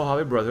longer is the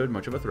Mojave Brotherhood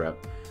much of a threat,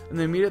 and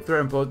the immediate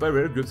threat imposed by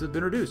raided groups has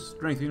been reduced,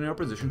 strengthening our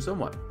position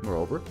somewhat.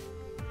 Moreover,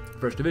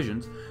 fresh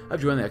divisions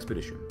have joined the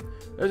expedition.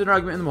 There's an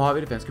argument in the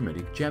Mojave Defense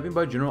Committee, championed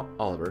by General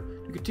Oliver,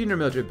 to continue our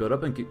military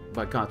buildup and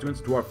by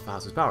consequence dwarf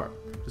House's power,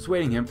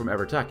 dissuading him from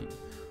ever attacking.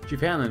 Chief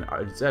Hanlon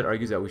instead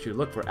argues that we should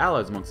look for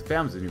allies amongst the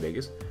families of New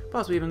Vegas,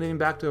 possibly even leading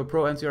back to a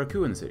pro-NCR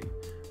coup in the city.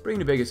 Bringing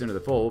New Vegas into the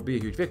fold would be a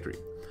huge victory,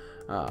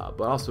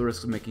 but also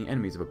risks making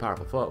enemies of a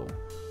powerful foe.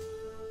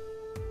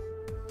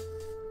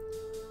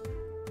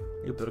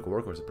 Your political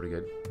workhorse is pretty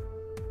good.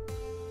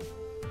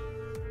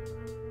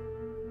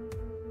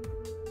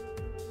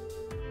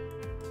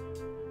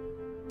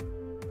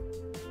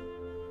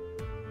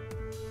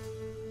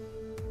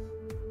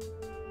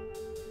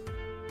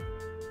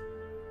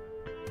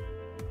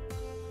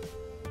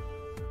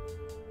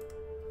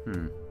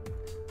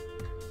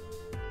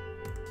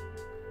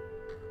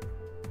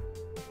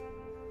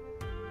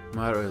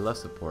 Moderately less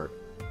support.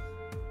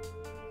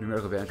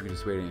 Numerical advantage can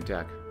dissuade any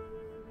attack.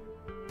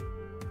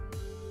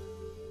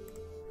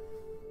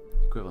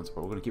 Equivalent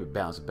support. We're going to keep it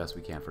balanced the best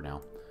we can for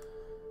now.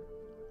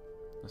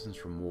 Lessons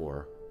from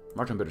war.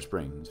 March on Bitter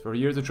Springs. For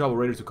years, the trouble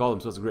raiders who call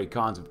themselves the Great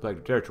Khans have plagued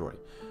the territory.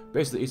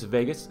 Based to the east of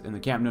Vegas, in the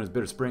camp known as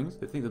Bitter Springs,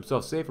 they think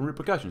themselves safe from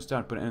repercussions.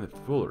 Time to put an end to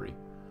the foolery.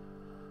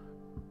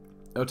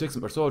 It'll take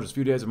our soldiers a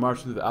few days of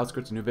march through the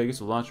outskirts of New Vegas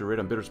to launch a raid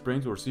on Bitter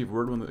Springs. We'll receive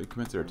word when they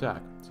commence their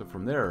attack. So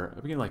from there,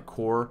 if we can like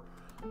core,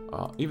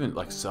 even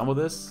like some of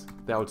this,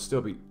 that would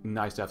still be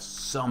nice to have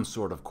some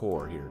sort of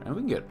core here. And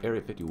we can get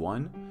Area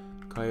 51,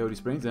 Coyote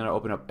Springs, and then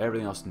open up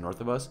everything else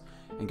north of us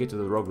and get to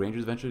the Rogue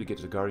Rangers eventually to get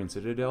to the Guardian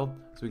Citadel,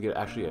 so we get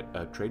actually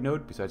a trade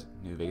node besides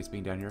New Vegas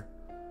being down here.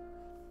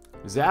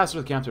 Disaster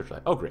of the Camp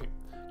Searchlight. Oh great.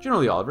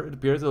 Generally, Oliver, it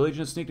appears the Legion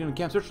has sneaked into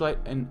Camp Searchlight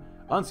and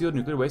unsealed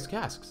nuclear waste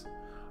casks.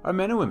 Our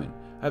men and women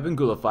have been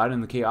ghoulified in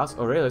the chaos.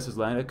 Aurelius has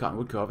landed at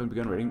Cottonwood Cove and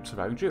begun raiding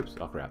surviving troops.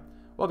 Oh crap.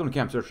 Welcome to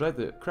Camp Searchlight,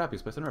 the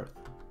crappiest place on Earth.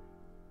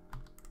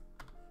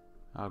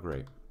 Oh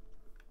great.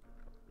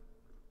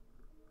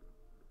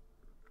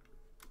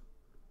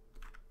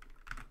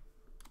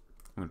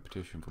 I'm going to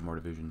petition for more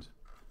divisions.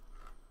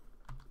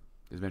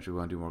 Eventually we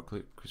want to do more,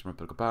 increase more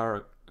political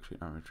power,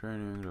 army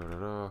training, da da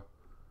da.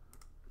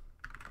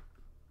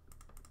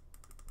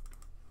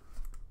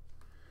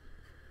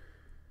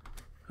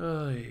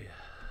 Oh yeah.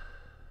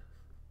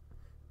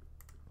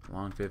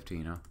 Long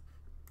 15, huh?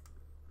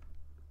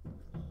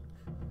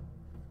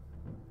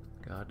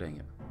 God dang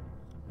it.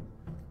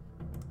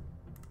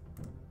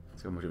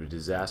 See how much of a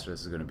disaster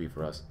this is going to be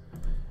for us.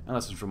 And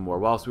lessons from war.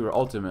 Whilst we were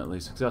ultimately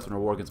successful in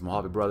our war against the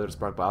Mojave Brotherhood,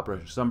 sparked by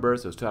Operation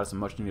Sunburst, it was taught us some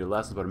much needed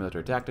lessons about our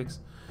military tactics.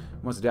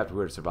 We must adapt to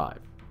where to survive.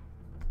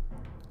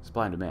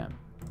 Supply and demand.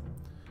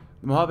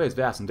 The Mojave is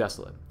vast and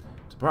desolate.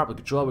 To properly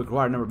control, we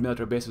require a number of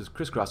military bases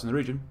crisscrossing the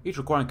region, each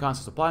requiring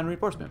constant supply and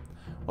reinforcement.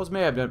 Whilst we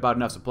may have about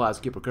enough supplies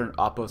to keep our current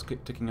outposts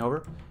ticking over,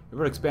 if we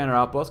were to expand our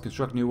outposts,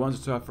 construct new ones,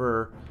 to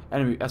offer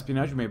enemy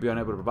espionage, we may be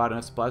unable to provide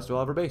enough supplies to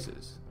all of our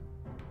bases.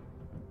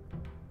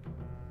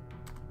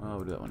 Well,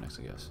 we'll do that one next,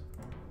 I guess.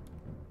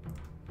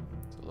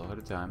 little ahead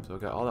of time. So we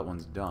got all that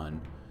one's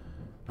done.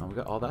 We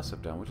got all that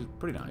stuff done, which is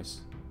pretty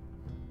nice.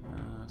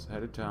 It's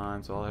ahead of time.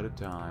 It's all ahead of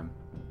time.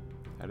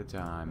 Ahead of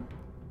time.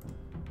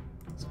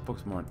 Let's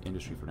focus more on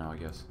industry for now, I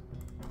guess.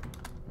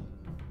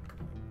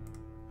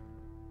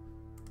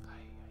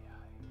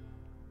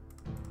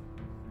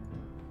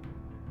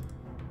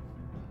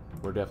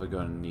 We're definitely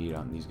going to need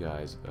on these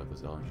guys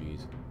those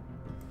LMGs.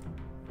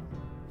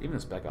 Even the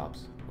Spec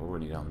Ops. Well, we're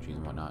going to need LMGs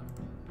and whatnot.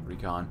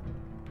 Recon.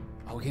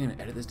 Oh, we can't even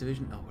edit this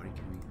division? Oh, are you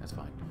kidding me? That's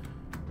fine.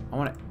 I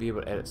want to be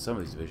able to edit some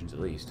of these divisions at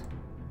least.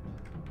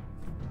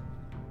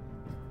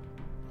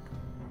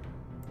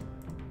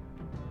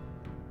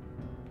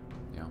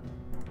 Yeah.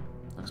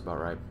 Looks about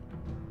right.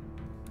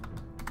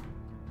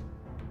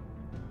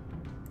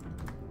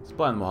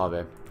 Supply in the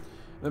Mojave.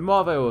 The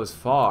Mojave was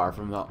far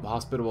from the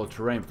hospitable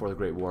terrain before the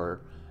Great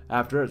War.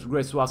 After its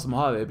great swaths of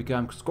Mojave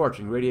became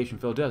scorching,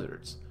 radiation-filled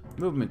deserts.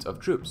 Movement of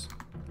troops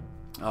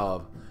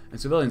and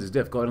civilians is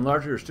difficult and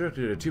largely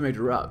restricted to two major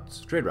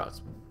trade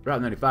routes,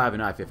 Route 95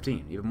 and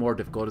I-15. Even more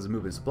difficult is the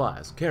movement of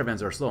supplies.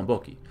 Caravans are slow and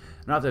bulky,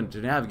 and often to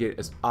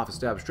navigate off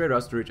established trade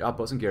routes to reach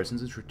outposts and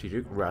garrisons in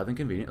strategic rather than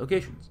convenient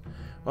locations.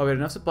 While we had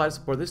enough supply to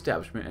support the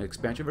establishment and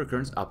expansion of our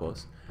current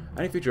outposts,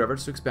 any future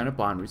efforts to expand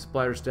upon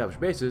resupply or established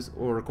bases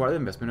will require the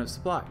investment of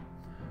supply.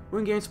 We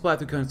can gain supply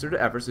through concerted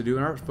efforts to do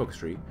in our focus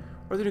tree,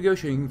 or through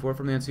negotiating for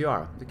from the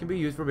NCR that can be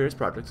used for various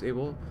projects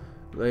able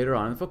later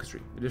on in the focus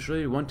tree.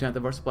 Additionally, 1/10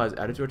 of our supplies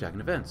added to our attacking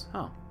defense.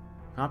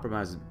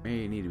 Compromises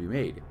may need to be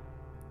made.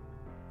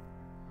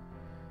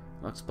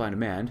 Lock supply and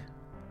demand.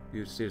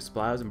 Use state of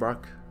supplies,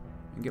 embark,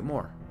 and get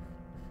more.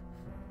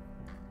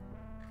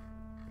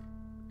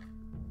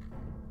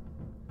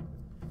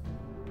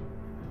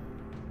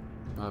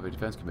 Mojave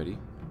Defense Committee.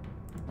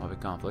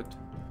 Mojave Conflict.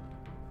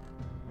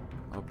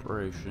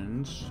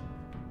 Operations.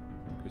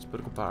 Increase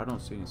political power. I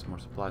don't see any more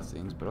supplies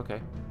things, but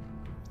okay.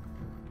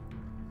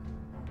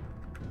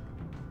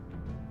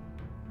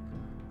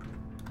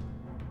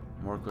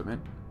 More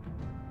equipment.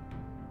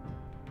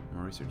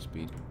 More research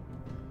speed.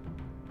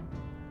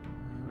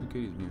 We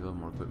could use maybe a little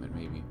more equipment,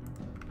 maybe.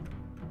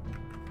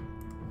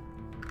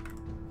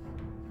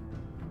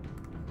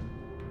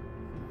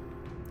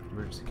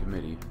 Emergency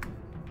committee.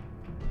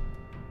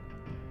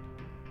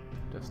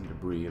 Dust and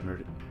debris.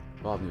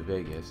 Involved New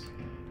Vegas.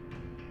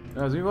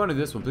 Now, as we wanted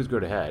this one, please go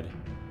ahead.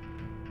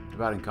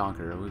 Divide and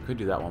conquer. We could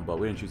do that one, but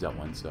we didn't choose that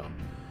one, so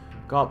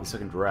call it the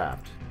second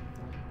draft.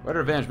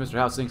 Whatever advantage Mr.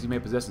 House thinks he may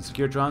possess in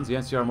Securitrons, the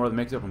NCR more than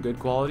makes up from good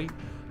quality,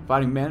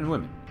 fighting men and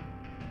women.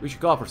 We should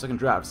call for a second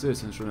draft of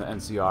citizens from the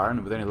NCR,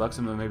 and with any luck,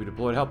 some of them may be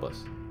deployed to help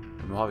us.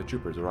 The Mojave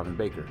Troopers or Robin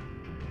Baker,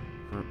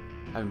 for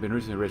having been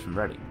recently raised from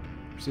Reading.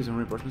 Receive some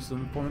reinforcements to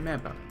the former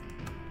manpower.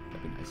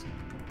 That'd be nice.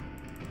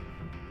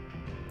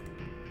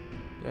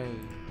 Yay.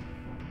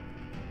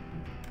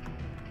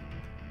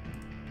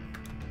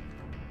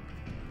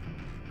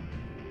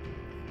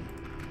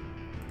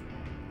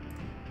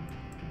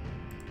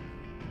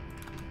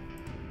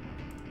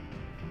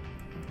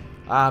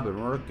 I've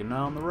been working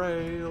on the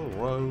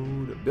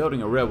railroad.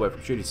 Building a railway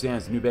from Shady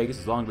Sands to New Vegas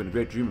has long been a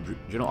great dream of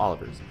General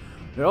Oliver's.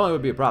 Not only would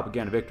it be a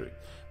propaganda victory,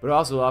 but it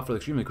also allowed for the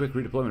extremely quick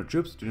redeployment of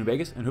troops to New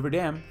Vegas and Hoover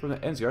Dam from the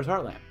NCR's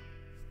heartland.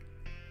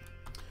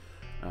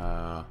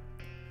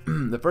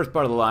 The first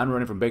part of the line,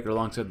 running from Baker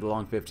alongside the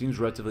Long 15, is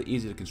relatively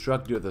easy to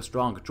construct due to the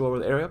strong control over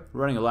the area.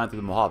 Running a line through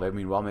the Mojave,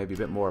 meanwhile, may be a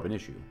bit more of an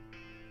issue.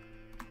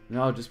 The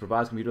knowledge this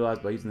provides can be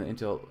utilized by using the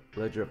Intel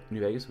Ledger of New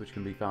Vegas, which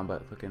can be found by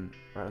clicking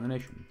right on the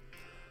nation.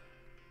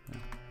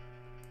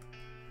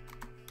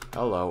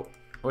 Hello.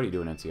 What are you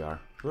doing, NCR?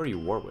 Who are you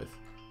at war with?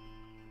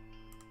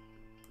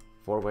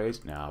 4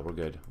 ways? Nah, we're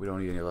good. We don't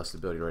need any less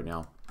stability right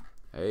now.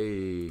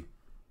 Hey.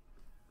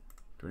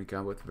 20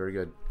 combo with. Very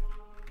good.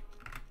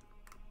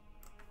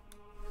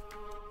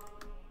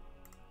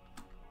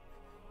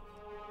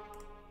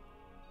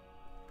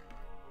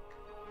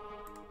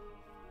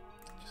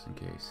 Just in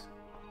case.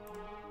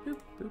 Boop,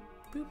 boop,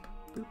 boop,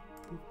 boop,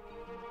 boop.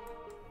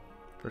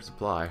 For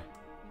supply.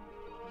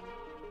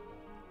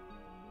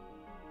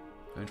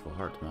 Vengeful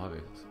Heart to Mojave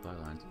supply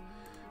lines.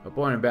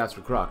 Appointed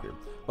Ambassador Crocker.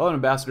 Following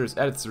Ambassador's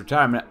edits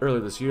retirement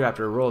earlier this year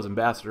after a role as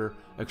Ambassador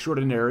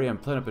Extraordinary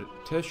and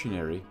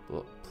Plenipotentiary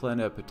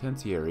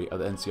of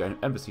the NCR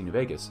Embassy in New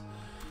Vegas,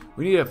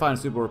 we need to find a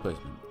suitable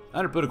replacement.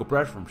 Under political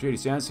pressure from Shady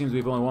Sands, seems we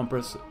have only one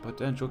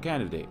potential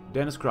candidate,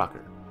 Dennis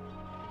Crocker.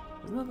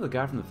 Isn't that the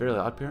guy from the Fairly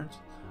Odd Parents?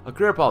 A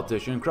career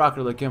politician,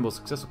 Crocker led Kimball's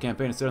successful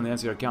campaign to sit on the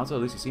NCR Council.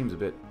 At least he seems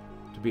to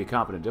be a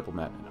competent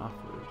diplomat and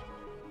awkward.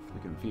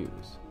 We're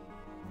confused.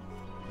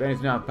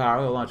 Benny's now in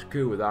power. He'll launch a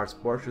coup with our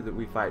support should that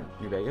we fight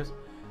New Vegas.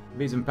 If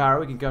he's in power,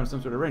 we can come to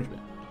some sort of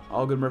arrangement.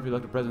 All good Murphy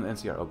elected president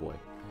of the NCR. Oh boy.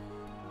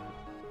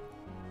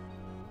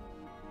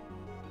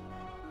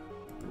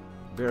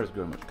 Bear's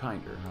growing much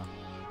kinder, huh?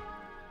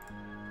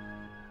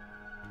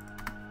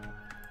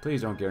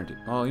 Please don't guarantee.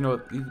 Oh, you know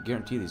what? You can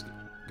guarantee these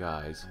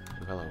guys.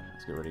 Oh, hello.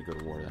 Let's get ready to go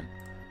to war then.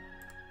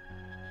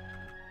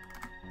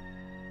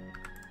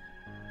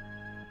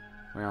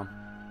 Well,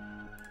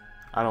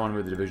 I don't want to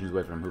move the divisions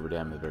away from Hoover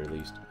Dam at the very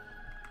least.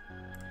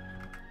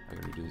 I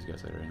can redo these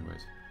guys later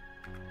anyways.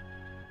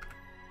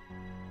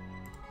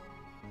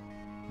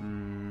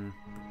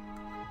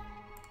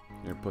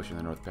 You're pushing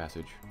the North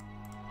Passage.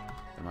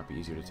 That might be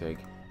easier to take.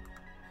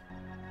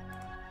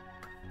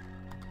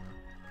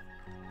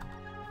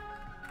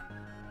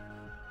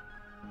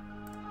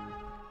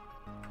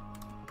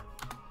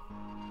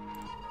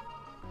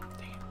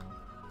 Damn.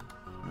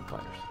 No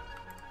fighters.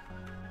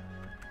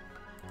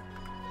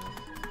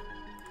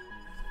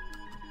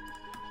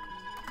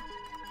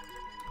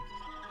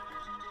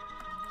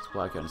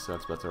 Supply kind of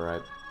sucks, but that's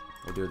alright.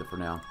 We'll deal with it for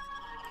now.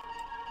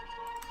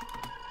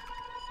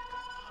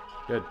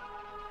 Good.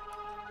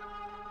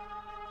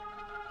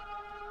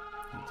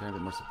 A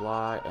bit more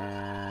supply,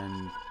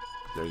 and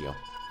there you go.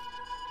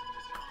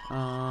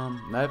 I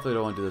definitely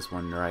don't want to do this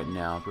one right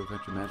now. Improve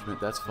country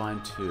management, that's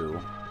fine too.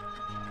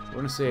 We're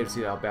going to save to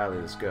see how badly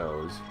this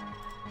goes.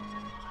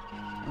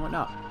 And what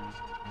not?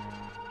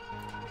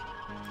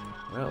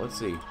 Well, let's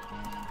see.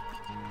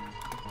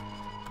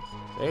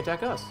 They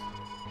attack us.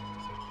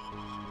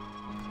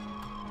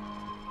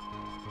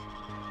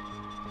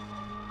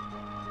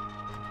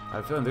 I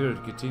have a feeling they're going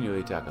to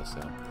continually attack us,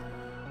 so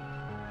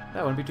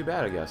that wouldn't be too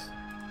bad, I guess.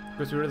 Of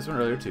course, we read this one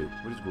earlier too,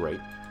 which is great.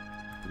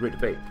 A great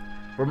debate.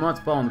 For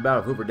months following the Battle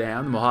of Hoover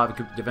Dam, the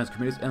Mojave Defense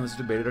Committees endlessly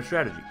debated our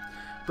strategy.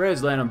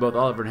 Praise landed on both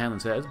Oliver and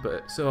Hanlon's heads,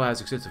 but so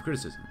has extensive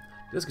criticism.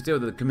 This could say that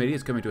the committee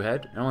is coming to a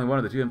head, and only one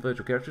of the two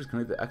influential characters can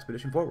lead the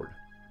expedition forward.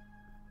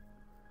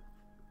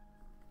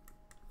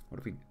 What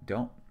if we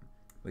don't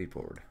lead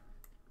forward?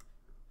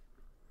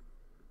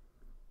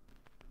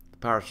 The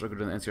power struggle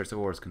during the NCR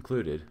Civil War is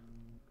concluded.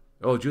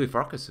 Oh, Julie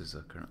Farkas is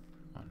the current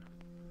one.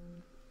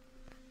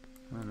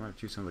 Well, I might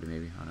choose somebody,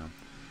 maybe. I don't know.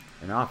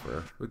 An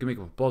offer. We can make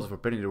a proposal for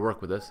Penny to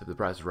work with us if the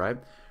price is right.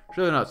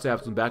 Surely not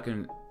stab him back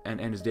and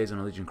end his days on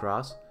a Legion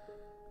Cross.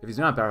 If he's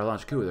not in power, he'll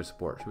launch a coup with their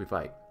support. Should we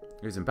fight?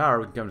 If he's in power,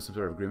 we can come to some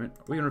sort of agreement.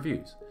 We can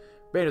refuse.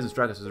 Penny doesn't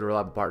strike us as a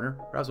reliable partner.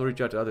 Perhaps we'll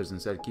reach out to others and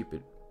instead keep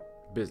it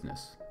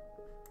business.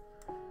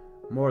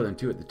 More than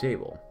two at the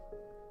table.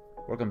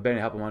 Work on Benny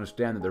to help him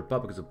understand that the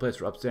Republic is a place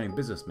for upstanding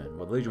businessmen,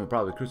 while the Legion will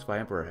probably crucify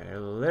him for a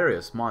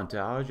hilarious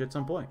montage at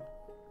some point.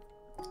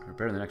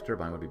 Repairing the next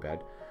turbine would be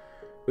bad.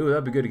 Ooh,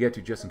 that'd be good to get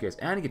to just in case.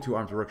 And to get 2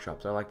 arms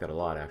workshops. I like that a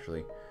lot,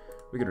 actually.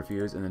 We can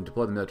refuse, and then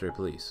deploy the military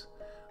police.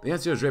 The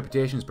NCO's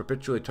reputation is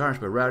perpetually tarnished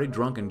by rowdy,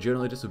 drunk, and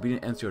generally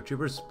disobedient NCO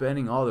troopers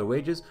spending all their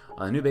wages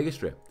on the New Vegas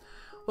Strip.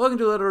 Well, we can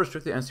do a little to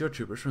restrict the NCO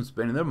troopers from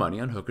spending their money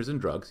on hookers and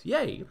drugs.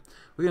 Yay!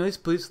 We can at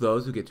least police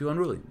those who get too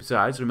unruly.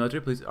 Besides, the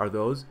military police are the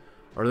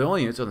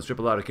only units on the strip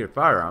allowed to carry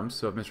firearms,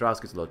 so if Mr. Ross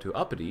gets a little too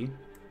uppity,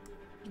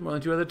 there's more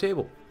than 2 at the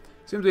table.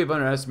 Seems we have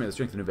underestimated the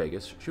strength of New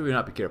Vegas. Should we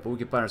not be careful, we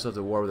could find ourselves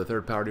at war with a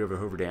third party over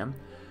Hoover Dam.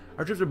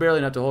 Our troops are barely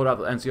enough to hold out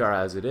the NCR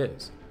as it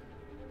is.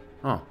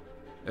 Oh.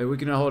 We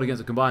cannot hold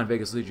against a combined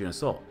Vegas Legion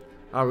assault.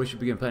 However, we should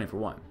begin planning for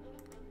one.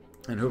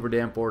 And Hoover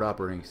Dam forward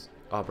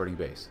operating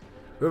base.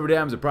 Hoover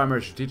Dam is the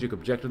primary strategic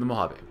objective of the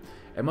Mojave.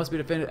 It must be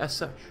defended as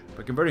such.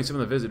 By converting some of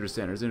the visitor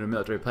centers into a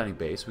military planning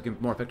base, we can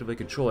more effectively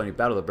control any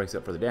battle that breaks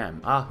out for the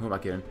dam. Ah, who am I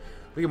kidding?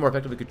 We can more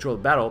effectively control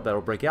the battle that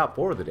will break out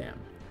for the dam.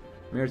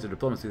 Mirrors of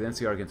diplomacy of the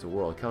NCR against the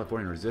world.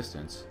 Californian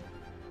resistance.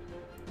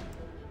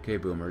 Okay,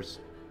 boomers.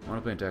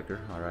 Monoplane detector.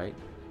 Alright.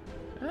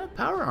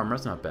 Power armor,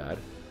 that's not bad.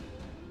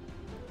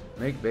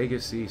 Make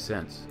Vegas see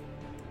sense.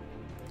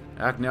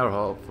 Act now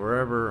or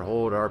forever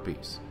hold our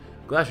peace.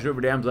 Glacier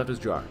Hoover Dam's left us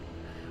jarred.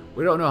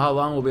 We don't know how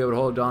long we'll be able to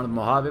hold on to the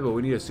Mojave, but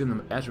we need to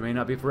assume the answer may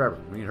not be forever.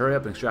 We need to hurry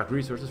up and extract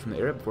resources from the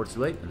area before it's too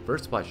late, and the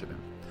first supply shipment.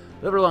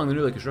 Deliver along the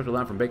newly constructed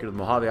line from Baker to the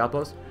Mojave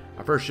Outpost.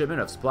 Our first shipment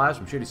of supplies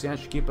from Shady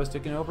Sands should keep us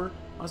ticking over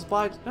on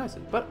supplies. Nice,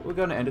 but we're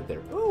going to end it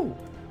there. Ooh,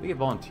 we get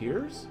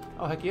volunteers?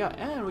 Oh, heck yeah,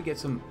 and we get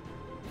some...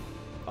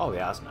 Oh,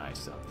 yeah, that's nice.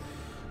 So,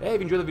 hey, if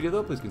you enjoyed the video,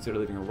 though, please consider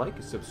leaving a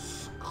like,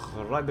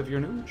 subscribe if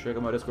you're new, check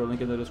out my Discord link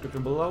in the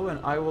description below,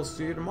 and I will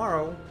see you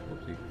tomorrow.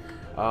 Oopsie.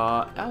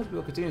 As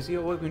we'll continue to see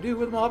what we can do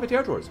with the Mojave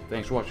Territories.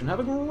 Thanks for watching. Have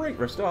a great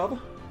rest of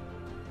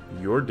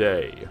your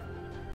day.